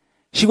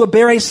 She will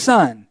bear a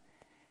son,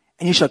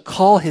 and you shall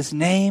call his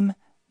name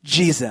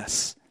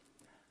Jesus,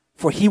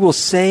 for he will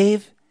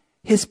save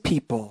his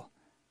people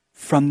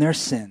from their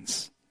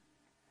sins.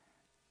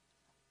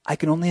 I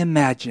can only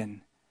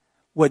imagine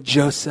what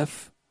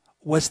Joseph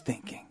was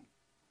thinking.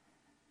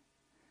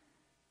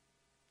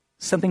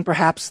 Something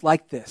perhaps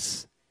like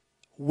this.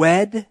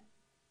 Wed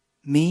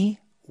Mary,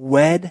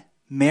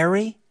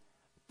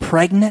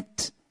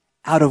 pregnant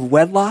out of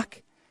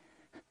wedlock?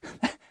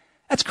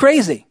 That's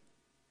crazy.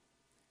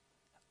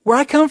 Where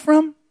I come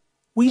from,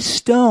 we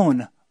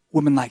stone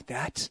women like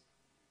that.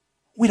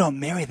 We don't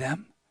marry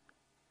them.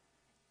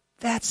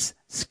 That's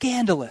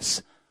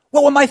scandalous.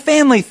 What will my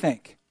family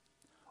think?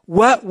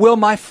 What will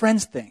my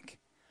friends think?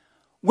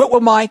 What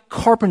will my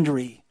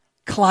carpentry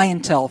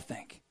clientele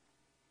think?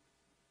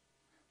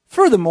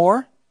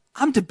 Furthermore,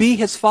 I'm to be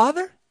his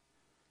father?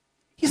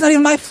 He's not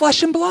even my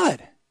flesh and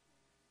blood.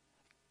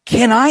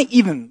 Can I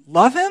even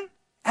love him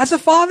as a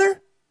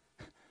father?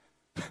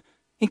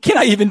 And can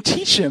I even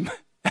teach him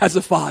as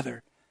a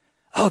father?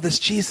 Oh, this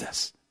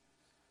Jesus.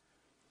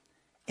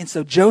 And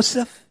so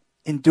Joseph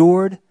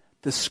endured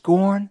the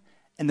scorn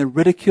and the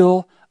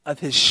ridicule of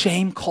his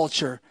shame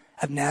culture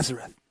of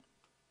Nazareth.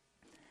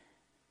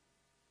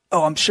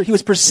 Oh, I'm sure he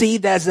was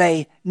perceived as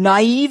a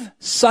naive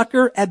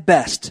sucker at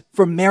best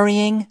for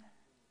marrying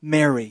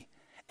Mary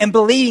and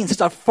believing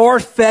such a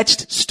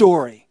far-fetched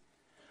story,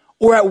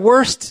 or at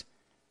worst,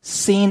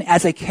 seen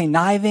as a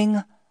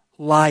conniving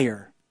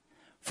liar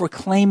for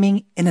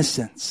claiming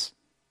innocence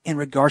in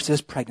regards to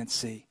his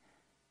pregnancy,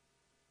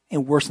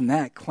 and worse than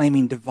that,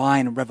 claiming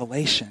divine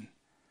revelation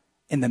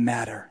in the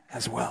matter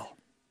as well.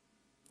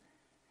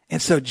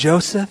 And so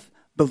Joseph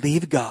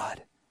believed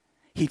God.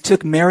 He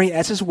took Mary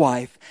as his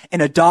wife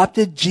and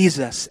adopted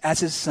Jesus as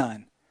his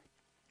son.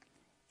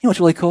 You know what's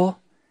really cool?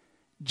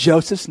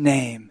 Joseph's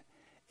name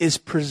is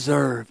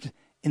preserved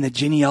in the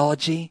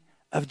genealogy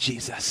of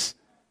Jesus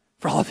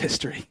for all of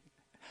history,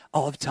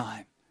 all of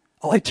time,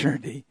 all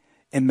eternity,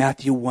 in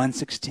Matthew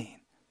 1:16.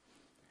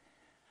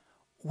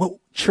 What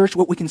Church,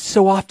 what we can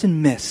so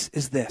often miss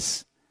is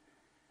this.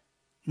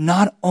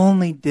 Not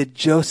only did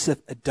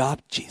Joseph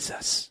adopt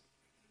Jesus,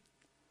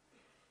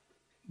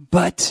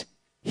 but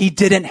he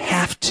didn't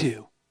have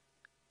to,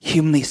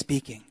 humanly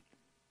speaking.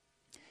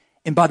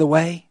 And by the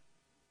way,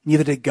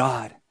 neither did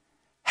God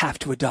have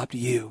to adopt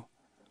you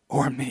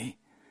or me.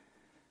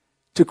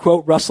 To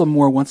quote Russell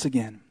Moore once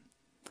again,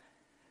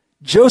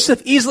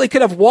 Joseph easily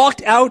could have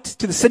walked out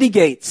to the city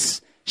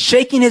gates,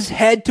 shaking his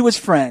head to his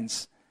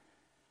friends.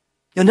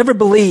 You'll never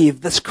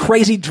believe this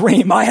crazy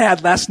dream I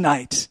had last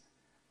night.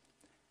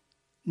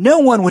 No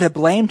one would have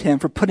blamed him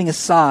for putting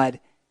aside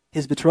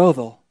his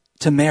betrothal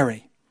to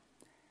Mary.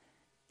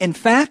 In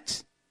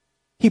fact,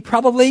 he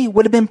probably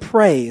would have been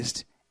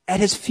praised at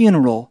his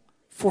funeral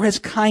for his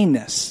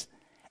kindness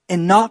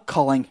in not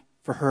calling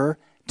for her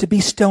to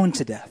be stoned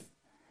to death.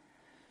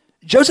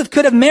 Joseph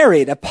could have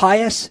married a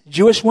pious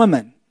Jewish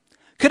woman,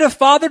 could have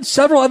fathered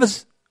several of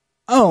his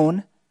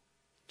own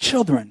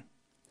children.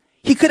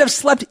 He could have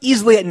slept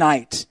easily at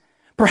night,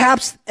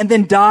 perhaps, and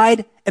then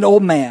died an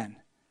old man.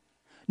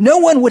 No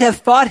one would have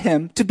thought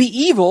him to be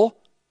evil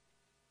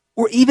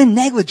or even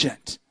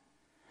negligent.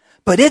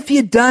 But if he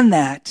had done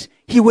that,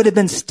 he would have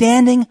been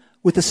standing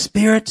with the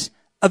spirit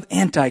of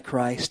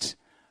Antichrist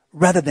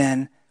rather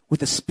than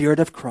with the spirit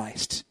of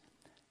Christ.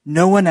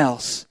 No one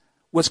else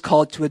was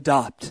called to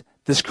adopt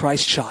this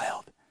Christ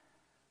child,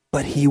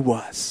 but he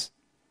was.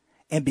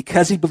 And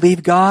because he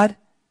believed God,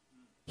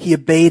 he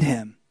obeyed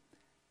him,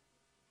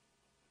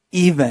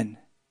 even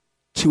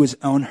to his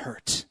own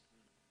hurt.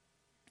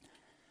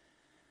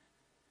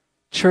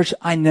 Church,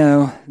 I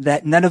know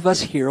that none of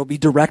us here will be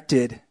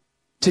directed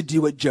to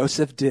do what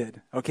Joseph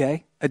did,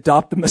 okay?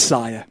 Adopt the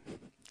Messiah.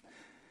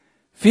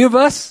 Few of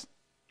us,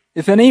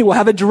 if any, will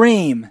have a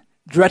dream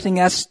directing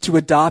us to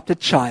adopt a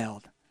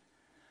child.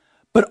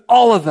 But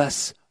all of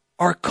us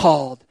are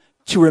called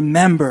to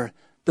remember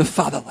the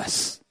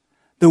fatherless,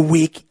 the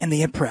weak, and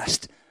the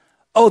oppressed.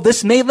 Oh,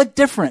 this may look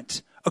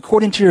different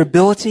according to your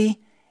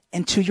ability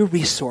and to your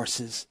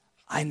resources.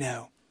 I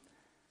know.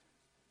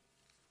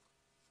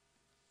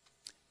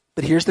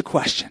 But here's the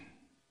question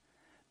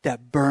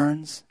that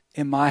burns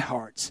in my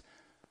heart.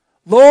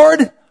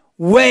 Lord,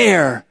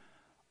 where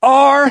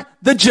are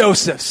the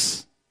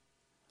Josephs?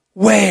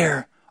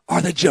 Where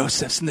are the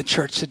Josephs in the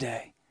church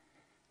today?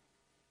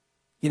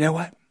 You know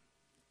what?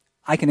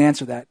 I can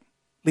answer that,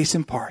 at least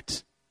in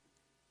part.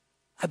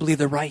 I believe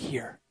they're right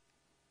here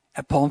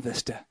at Palm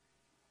Vista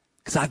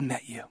because I've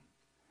met you.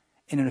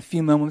 And in a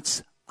few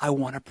moments, I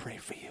want to pray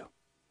for you.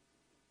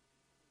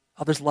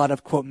 Oh, there's a lot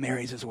of, quote,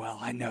 Marys as well.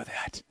 I know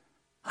that.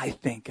 I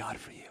thank God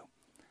for you.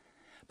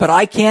 But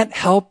I can't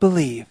help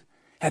believe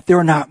that there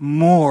are not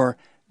more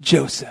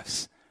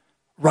Josephs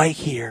right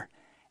here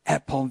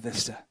at Palm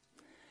Vista.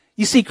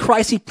 You see,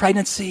 crisis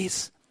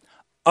pregnancies,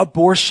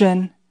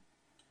 abortion,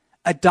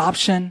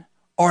 adoption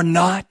are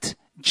not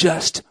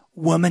just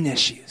woman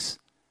issues,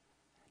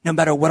 no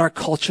matter what our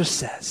culture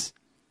says.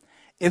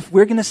 If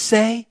we're going to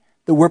say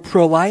that we're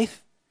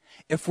pro-life,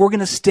 if we're going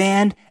to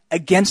stand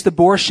against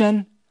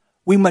abortion,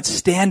 we must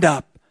stand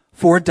up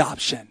for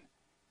adoption.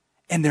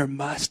 And there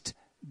must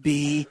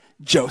be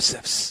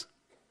Josephs.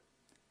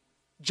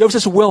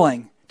 Joseph's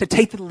willing to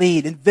take the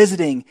lead in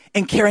visiting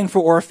and caring for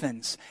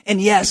orphans.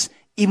 And yes,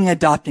 even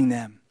adopting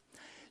them.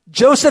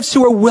 Josephs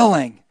who are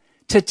willing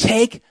to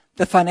take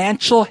the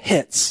financial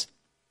hits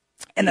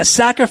and the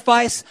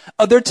sacrifice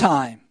of their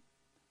time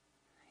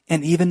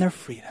and even their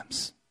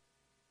freedoms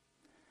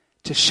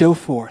to show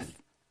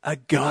forth a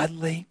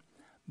godly,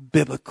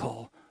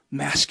 biblical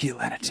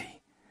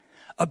masculinity.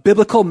 A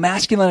biblical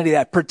masculinity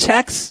that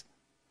protects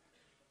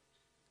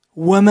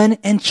women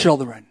and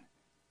children,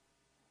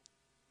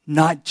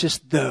 not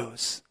just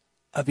those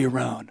of your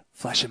own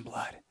flesh and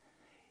blood.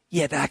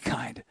 Yeah, that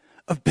kind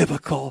of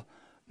biblical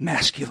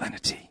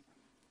masculinity.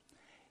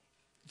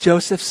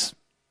 Josephs,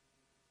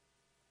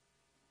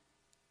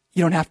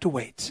 you don't have to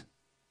wait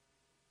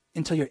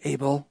until you're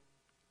able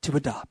to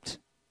adopt.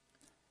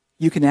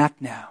 You can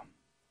act now.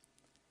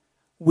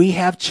 We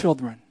have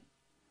children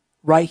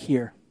right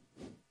here.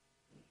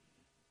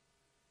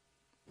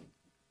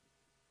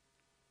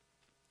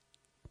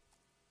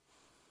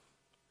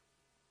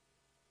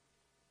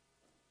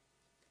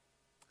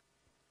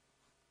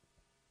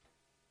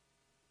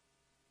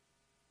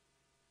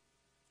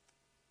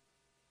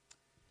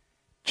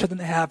 Children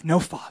that have no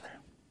father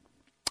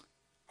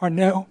or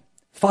no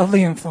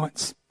fatherly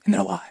influence in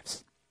their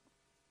lives.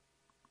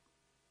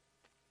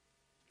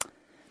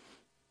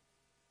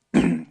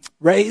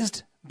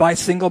 Raised by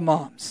single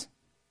moms.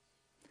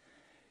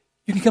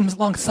 You can come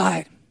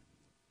alongside,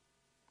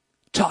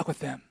 talk with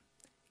them,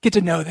 get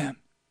to know them,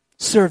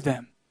 serve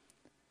them.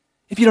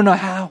 If you don't know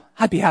how,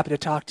 I'd be happy to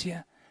talk to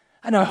you.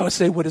 I know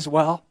Jose would as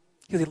well,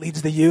 because he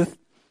leads the youth.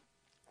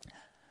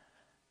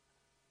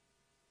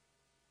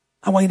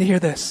 I want you to hear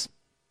this.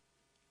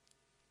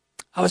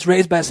 I was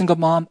raised by a single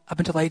mom up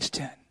until age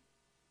 10.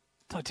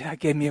 Until Dad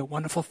gave me a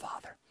wonderful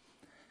father.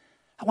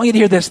 I want you to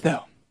hear this,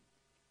 though.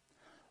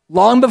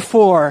 Long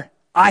before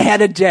I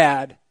had a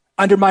dad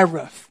under my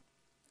roof,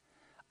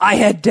 I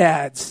had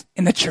dads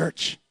in the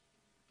church.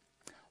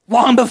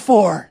 Long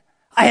before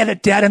I had a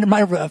dad under my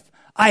roof,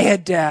 I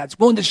had dads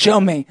willing to show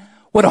me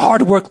what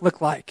hard work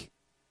looked like,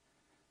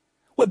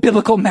 what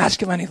biblical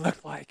masculinity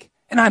looked like.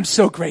 And I'm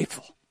so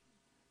grateful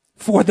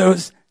for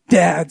those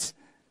dads.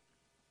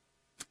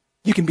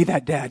 You can be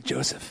that dad,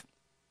 Joseph.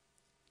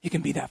 You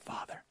can be that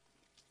father.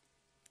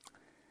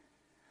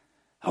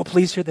 Oh,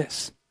 please hear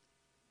this.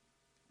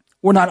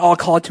 We're not all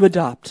called to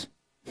adopt.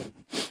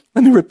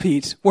 Let me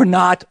repeat. We're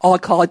not all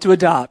called to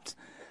adopt.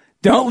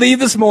 Don't leave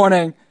this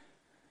morning.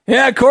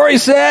 Yeah, Corey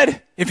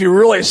said, if you're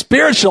really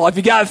spiritual, if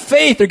you got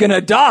faith, you're going to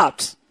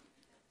adopt.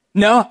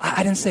 No,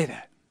 I didn't say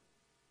that.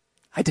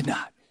 I did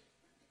not.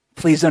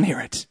 Please don't hear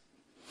it.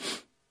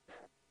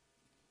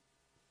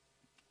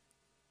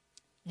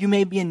 You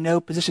may be in no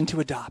position to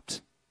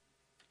adopt.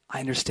 I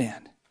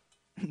understand.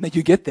 May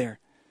you get there.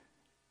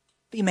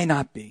 But you may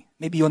not be.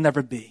 Maybe you'll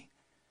never be.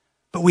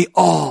 But we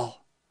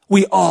all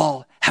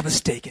have a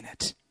stake in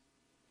it.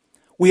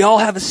 We all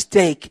have a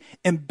stake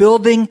in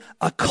building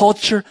a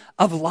culture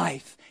of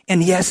life.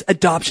 And yes,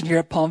 adoption here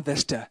at Palm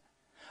Vista.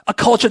 A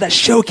culture that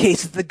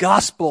showcases the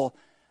gospel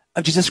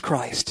of Jesus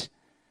Christ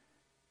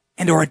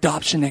and our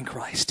adoption in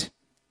Christ.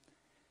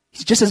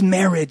 Just as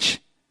marriage,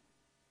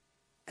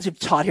 as we've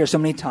taught here so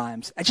many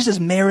times, just as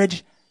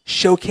marriage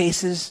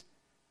showcases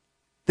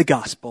the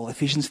gospel,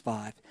 Ephesians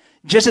 5,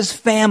 just as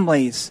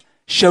families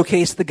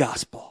showcase the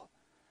gospel,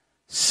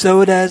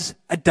 so does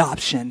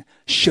adoption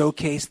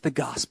showcase the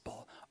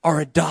gospel, our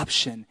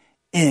adoption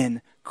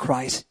in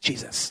Christ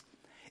Jesus.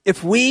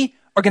 If we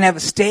are going to have a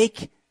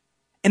stake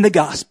in the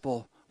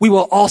gospel, we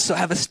will also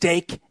have a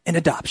stake in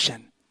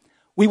adoption.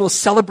 We will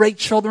celebrate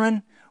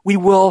children. We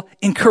will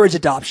encourage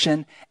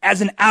adoption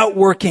as an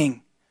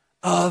outworking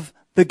of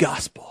the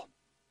gospel.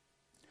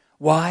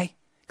 Why?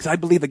 Because I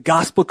believe the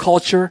gospel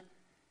culture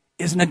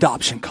is an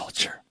adoption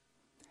culture.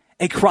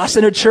 A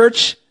cross-centered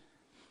church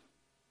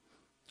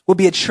will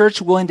be a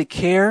church willing to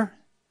care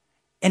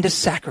and to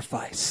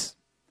sacrifice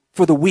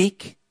for the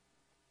weak,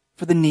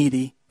 for the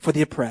needy, for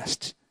the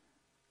oppressed,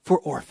 for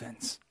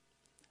orphans,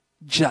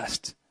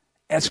 just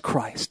as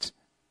Christ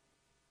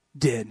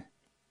did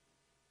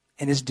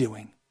and is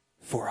doing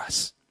for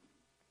us.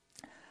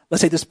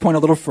 Let's take this point a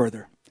little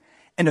further.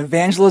 An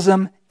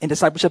evangelism and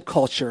discipleship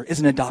culture is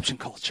an adoption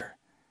culture.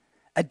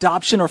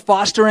 Adoption or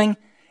fostering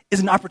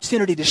is an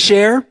opportunity to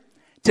share,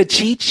 to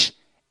teach,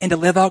 and to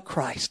live out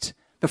Christ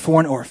before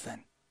an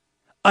orphan,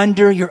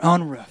 under your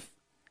own roof,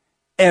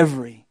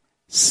 every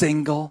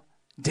single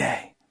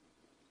day.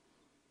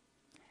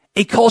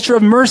 A culture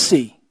of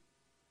mercy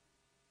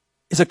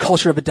is a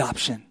culture of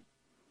adoption.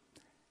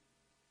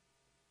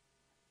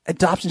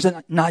 Adoption is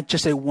not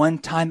just a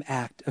one-time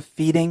act of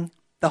feeding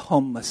the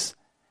homeless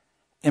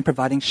and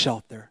providing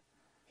shelter.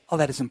 Oh,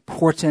 that is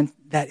important.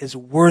 That is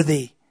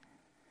worthy.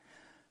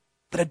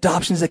 But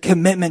adoption is a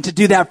commitment to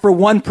do that for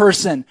one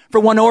person, for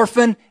one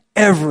orphan,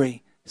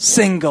 every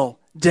single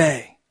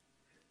day.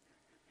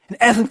 An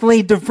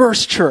ethnically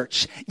diverse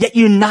church, yet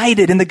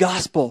united in the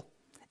gospel,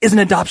 is an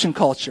adoption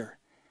culture.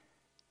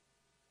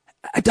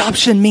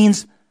 Adoption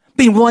means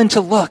being willing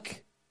to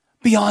look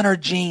beyond our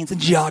genes and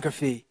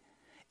geography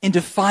in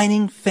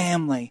defining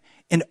family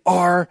in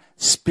our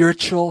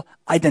spiritual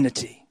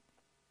identity.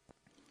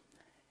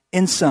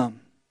 In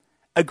sum,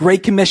 a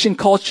Great Commission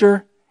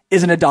culture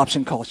is an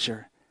adoption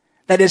culture.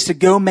 That is to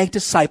go make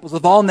disciples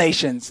of all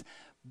nations,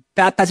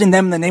 baptizing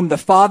them in the name of the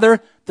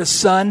Father, the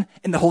Son,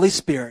 and the Holy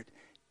Spirit,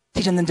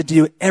 teaching them to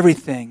do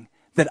everything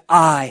that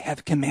I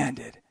have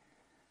commanded.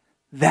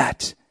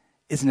 That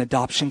is an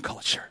adoption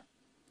culture.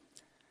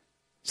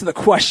 So the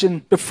question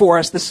before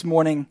us this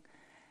morning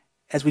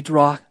as we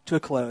draw to a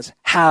close,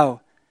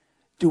 how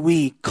do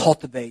we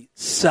cultivate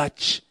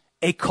such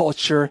a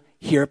culture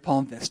here at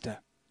Palm Vista?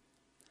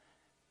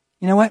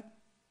 You know what?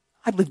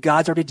 I believe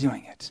God's already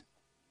doing it.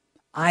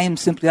 I am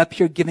simply up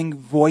here giving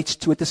voice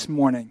to it this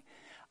morning.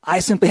 I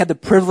simply have the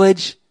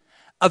privilege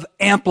of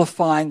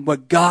amplifying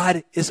what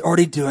God is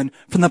already doing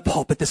from the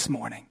pulpit this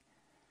morning.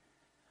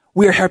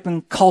 We are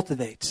helping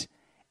cultivate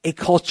a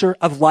culture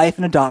of life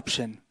and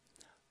adoption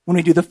when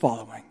we do the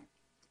following.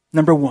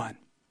 Number one,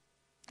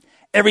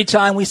 every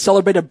time we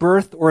celebrate a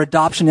birth or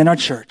adoption in our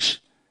church,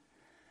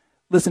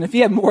 listen, if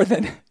you have more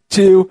than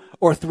 2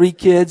 or 3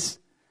 kids,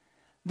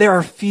 there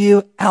are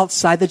few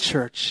outside the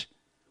church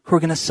who are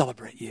going to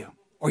celebrate you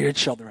or your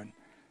children.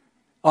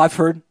 Oh, I've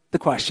heard the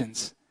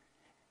questions.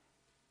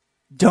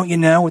 Don't you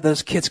know where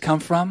those kids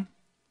come from?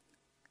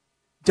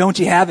 Don't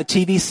you have a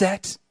TV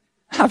set?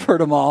 I've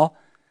heard them all.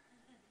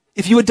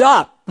 If you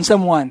adopt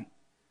someone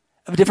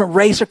of a different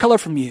race or color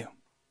from you,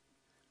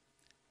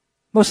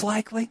 most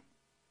likely,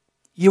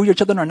 you or your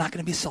children are not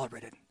going to be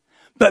celebrated.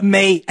 But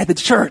may, at the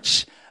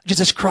church,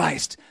 Jesus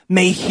Christ,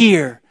 may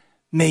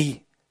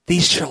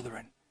these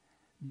children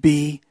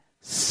be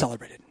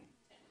celebrated.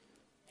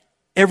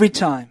 Every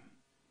time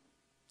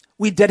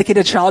we dedicate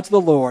a child to the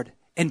Lord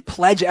and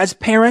pledge as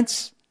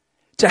parents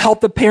to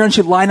help the parents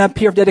who line up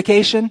here for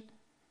dedication,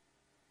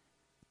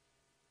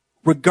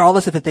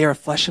 regardless of if they are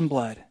flesh and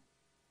blood,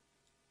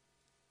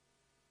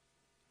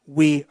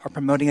 we are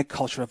promoting a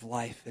culture of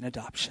life and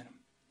adoption.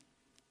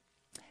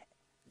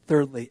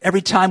 Thirdly,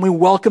 every time we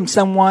welcome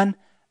someone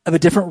of a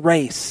different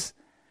race,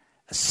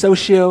 a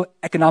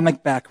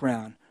socioeconomic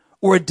background,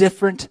 or a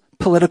different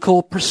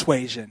political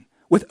persuasion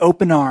with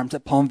open arms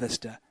at Palm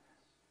Vista,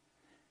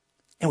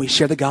 and we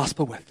share the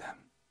gospel with them,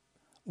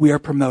 we are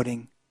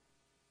promoting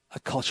a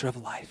culture of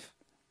life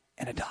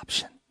and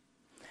adoption.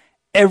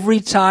 Every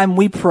time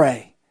we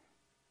pray,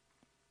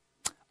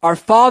 "Our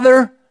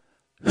Father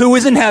who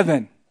is in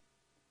heaven,"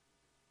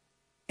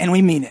 and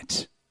we mean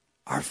it,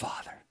 our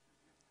Father,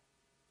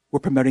 we're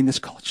promoting this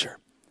culture.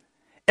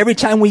 Every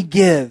time we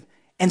give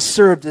and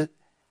serve to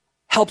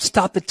help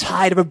stop the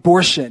tide of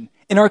abortion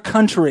in our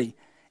country,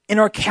 in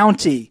our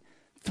county,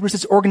 through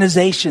such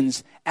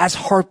organizations as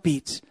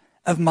Heartbeat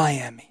of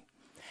Miami.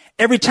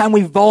 Every time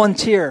we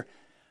volunteer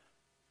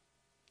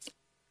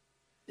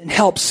and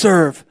help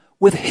serve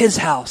with His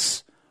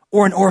House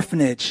or an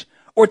orphanage,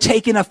 or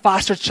take in a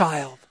foster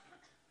child,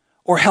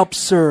 or help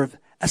serve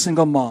a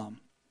single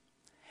mom.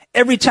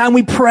 Every time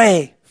we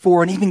pray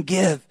for and even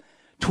give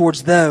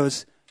towards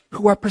those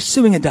who are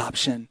pursuing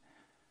adoption,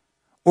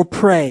 or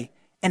pray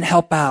and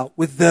help out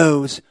with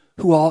those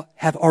who all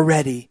have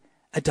already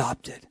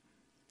adopted.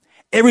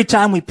 Every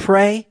time we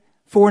pray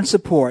for and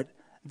support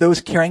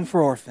those caring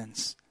for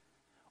orphans,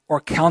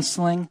 or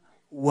counseling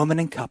women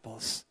and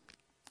couples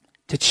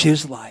to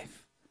choose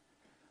life,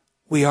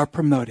 we are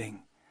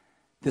promoting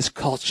this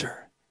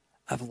culture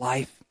of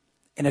life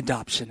and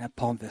adoption at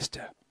Palm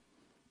Vista.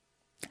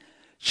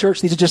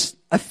 Church, these are just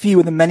a few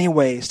of the many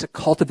ways to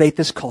cultivate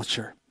this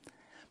culture.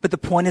 But the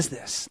point is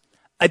this: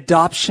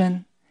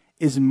 adoption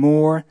is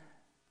more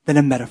than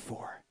a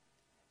metaphor.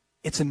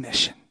 It's a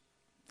mission.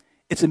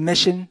 It's a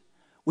mission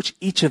which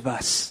each of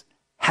us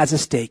has a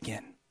stake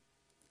in.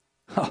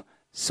 Oh,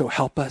 so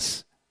help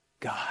us,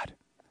 God.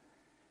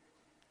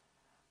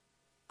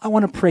 I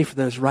want to pray for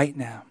those right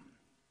now.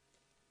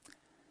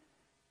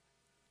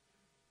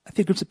 A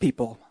few groups of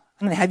people.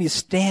 I'm going to have you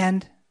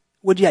stand.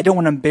 Would you? I don't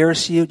want to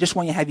embarrass you. Just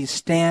want to have you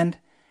stand.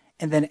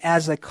 And then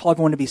as I call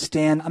everyone to be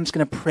stand, I'm just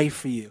going to pray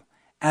for you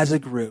as a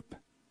group.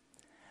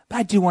 But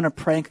I do want to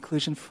pray in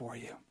conclusion for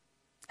you.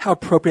 How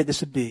appropriate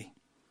this would be.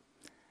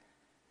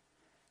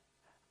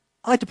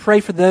 I'd like to pray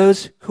for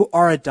those who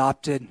are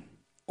adopted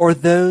or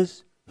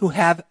those who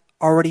have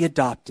already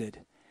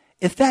adopted.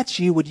 If that's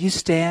you, would you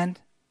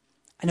stand?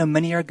 I know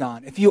many are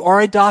gone. If you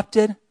are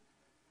adopted,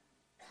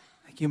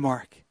 thank you,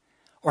 Mark,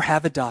 or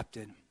have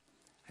adopted.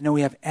 I know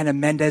we have Anna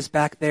Mendez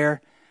back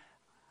there.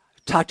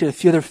 I've talked to a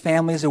few other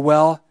families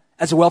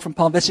as well from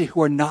Palm Vista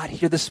who are not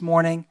here this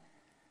morning.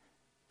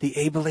 The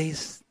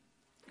Abeleys,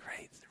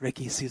 great.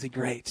 Ricky, Susie,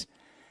 great.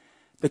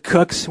 The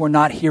Cooks who are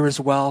not here as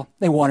well.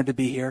 They wanted to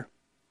be here.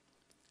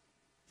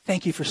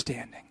 Thank you for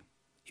standing.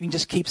 You can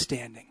just keep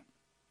standing.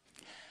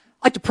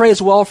 I'd like to pray as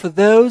well for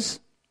those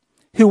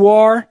who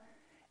are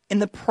in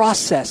the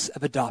process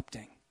of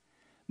adopting.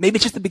 Maybe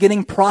it's just the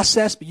beginning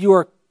process, but you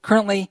are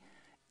currently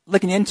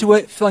looking into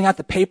it, filling out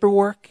the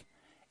paperwork,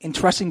 and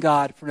trusting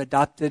God for an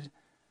adopted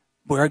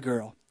boy or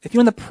girl. If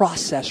you're in the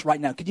process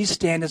right now, could you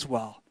stand as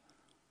well?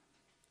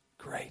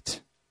 Great.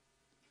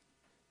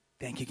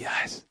 Thank you,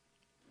 guys.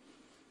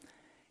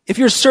 If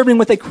you're serving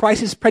with a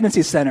crisis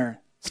pregnancy center,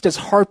 such as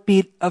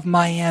Heartbeat of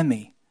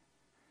Miami,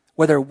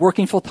 whether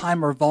working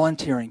full-time or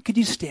volunteering, could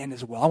you stand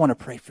as well? I want to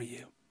pray for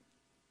you.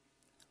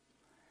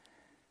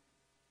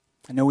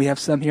 I know we have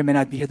some here who may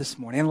not be here this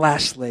morning. And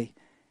lastly,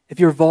 if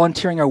you're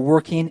volunteering or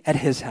working at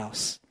His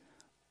House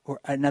or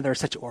another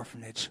such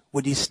orphanage,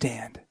 would you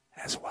stand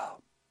as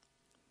well?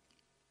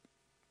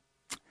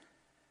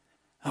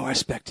 Oh, I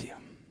respect you.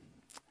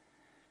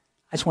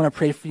 I just want to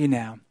pray for you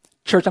now.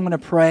 Church, I'm going to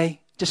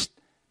pray. Just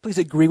please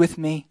agree with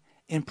me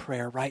in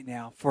prayer right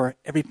now for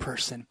every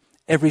person,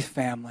 every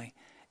family,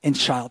 and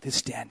child who's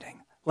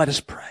standing. Let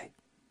us pray.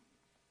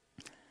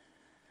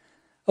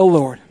 Oh,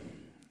 Lord,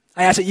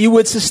 I ask that you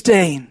would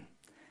sustain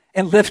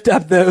and lift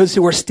up those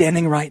who are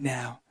standing right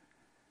now.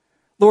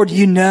 Lord,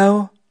 you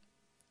know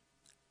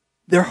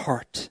their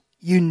heart.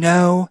 You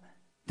know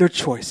their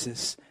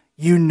choices.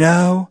 You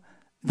know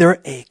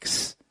their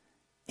aches.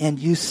 And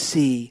you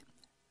see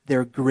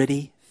their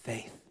gritty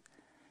faith.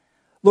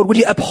 Lord, would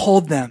you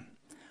uphold them?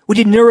 Would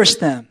you nourish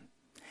them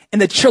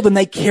and the children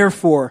they care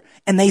for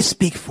and they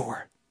speak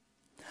for?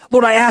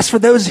 Lord, I ask for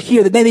those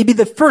here that they may be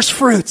the first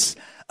fruits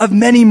of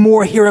many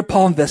more here at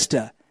Palm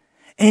Vista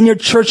and in your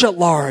church at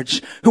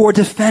large who are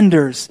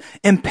defenders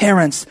and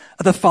parents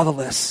of the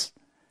fatherless,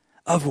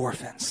 of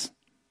orphans.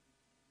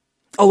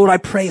 Oh, Lord, I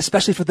pray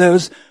especially for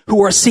those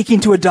who are seeking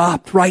to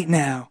adopt right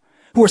now,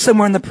 who are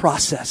somewhere in the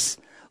process.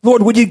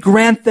 Lord, would you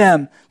grant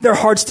them their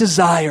heart's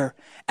desire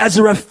as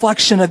a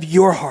reflection of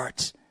your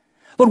heart?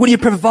 Lord, would you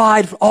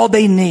provide for all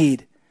they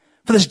need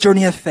for this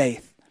journey of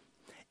faith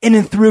in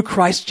and through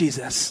Christ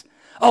Jesus?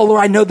 Oh,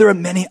 Lord, I know there are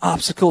many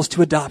obstacles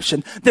to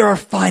adoption. There are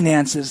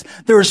finances.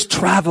 There is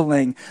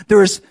traveling.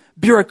 There is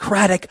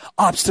bureaucratic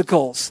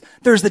obstacles.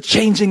 There's the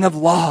changing of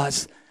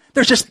laws.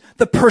 There's just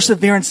the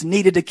perseverance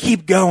needed to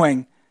keep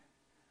going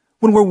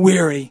when we're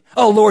weary.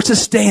 Oh, Lord,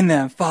 sustain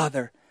them,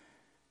 Father.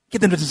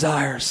 Give them the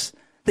desires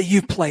that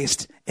you've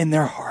placed in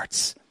their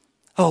hearts.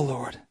 Oh,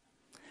 Lord.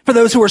 For For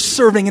those who are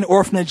serving in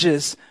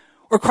orphanages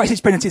or crisis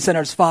pregnancy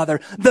centers, Father,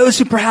 those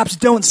who perhaps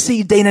don't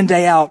see day in and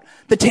day out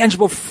the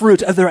tangible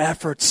fruit of their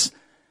efforts.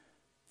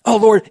 Oh,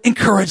 Lord,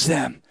 encourage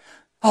them.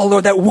 Oh,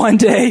 Lord, that one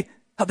day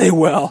they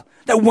will.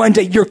 That one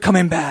day you're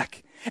coming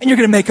back and you're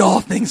going to make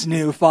all things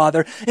new,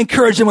 Father.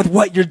 Encourage them with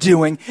what you're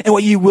doing and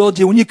what you will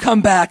do when you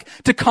come back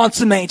to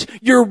consummate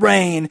your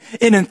reign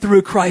in and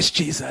through Christ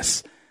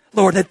Jesus.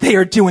 Lord, that they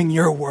are doing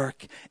your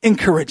work.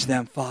 Encourage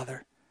them,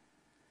 Father.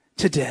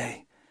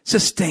 Today,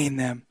 sustain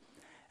them.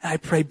 And I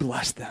pray,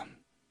 bless them.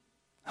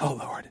 Oh,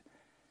 Lord.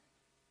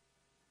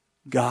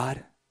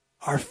 God,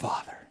 our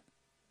Father.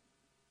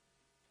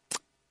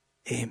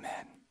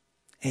 Amen.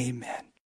 Amen.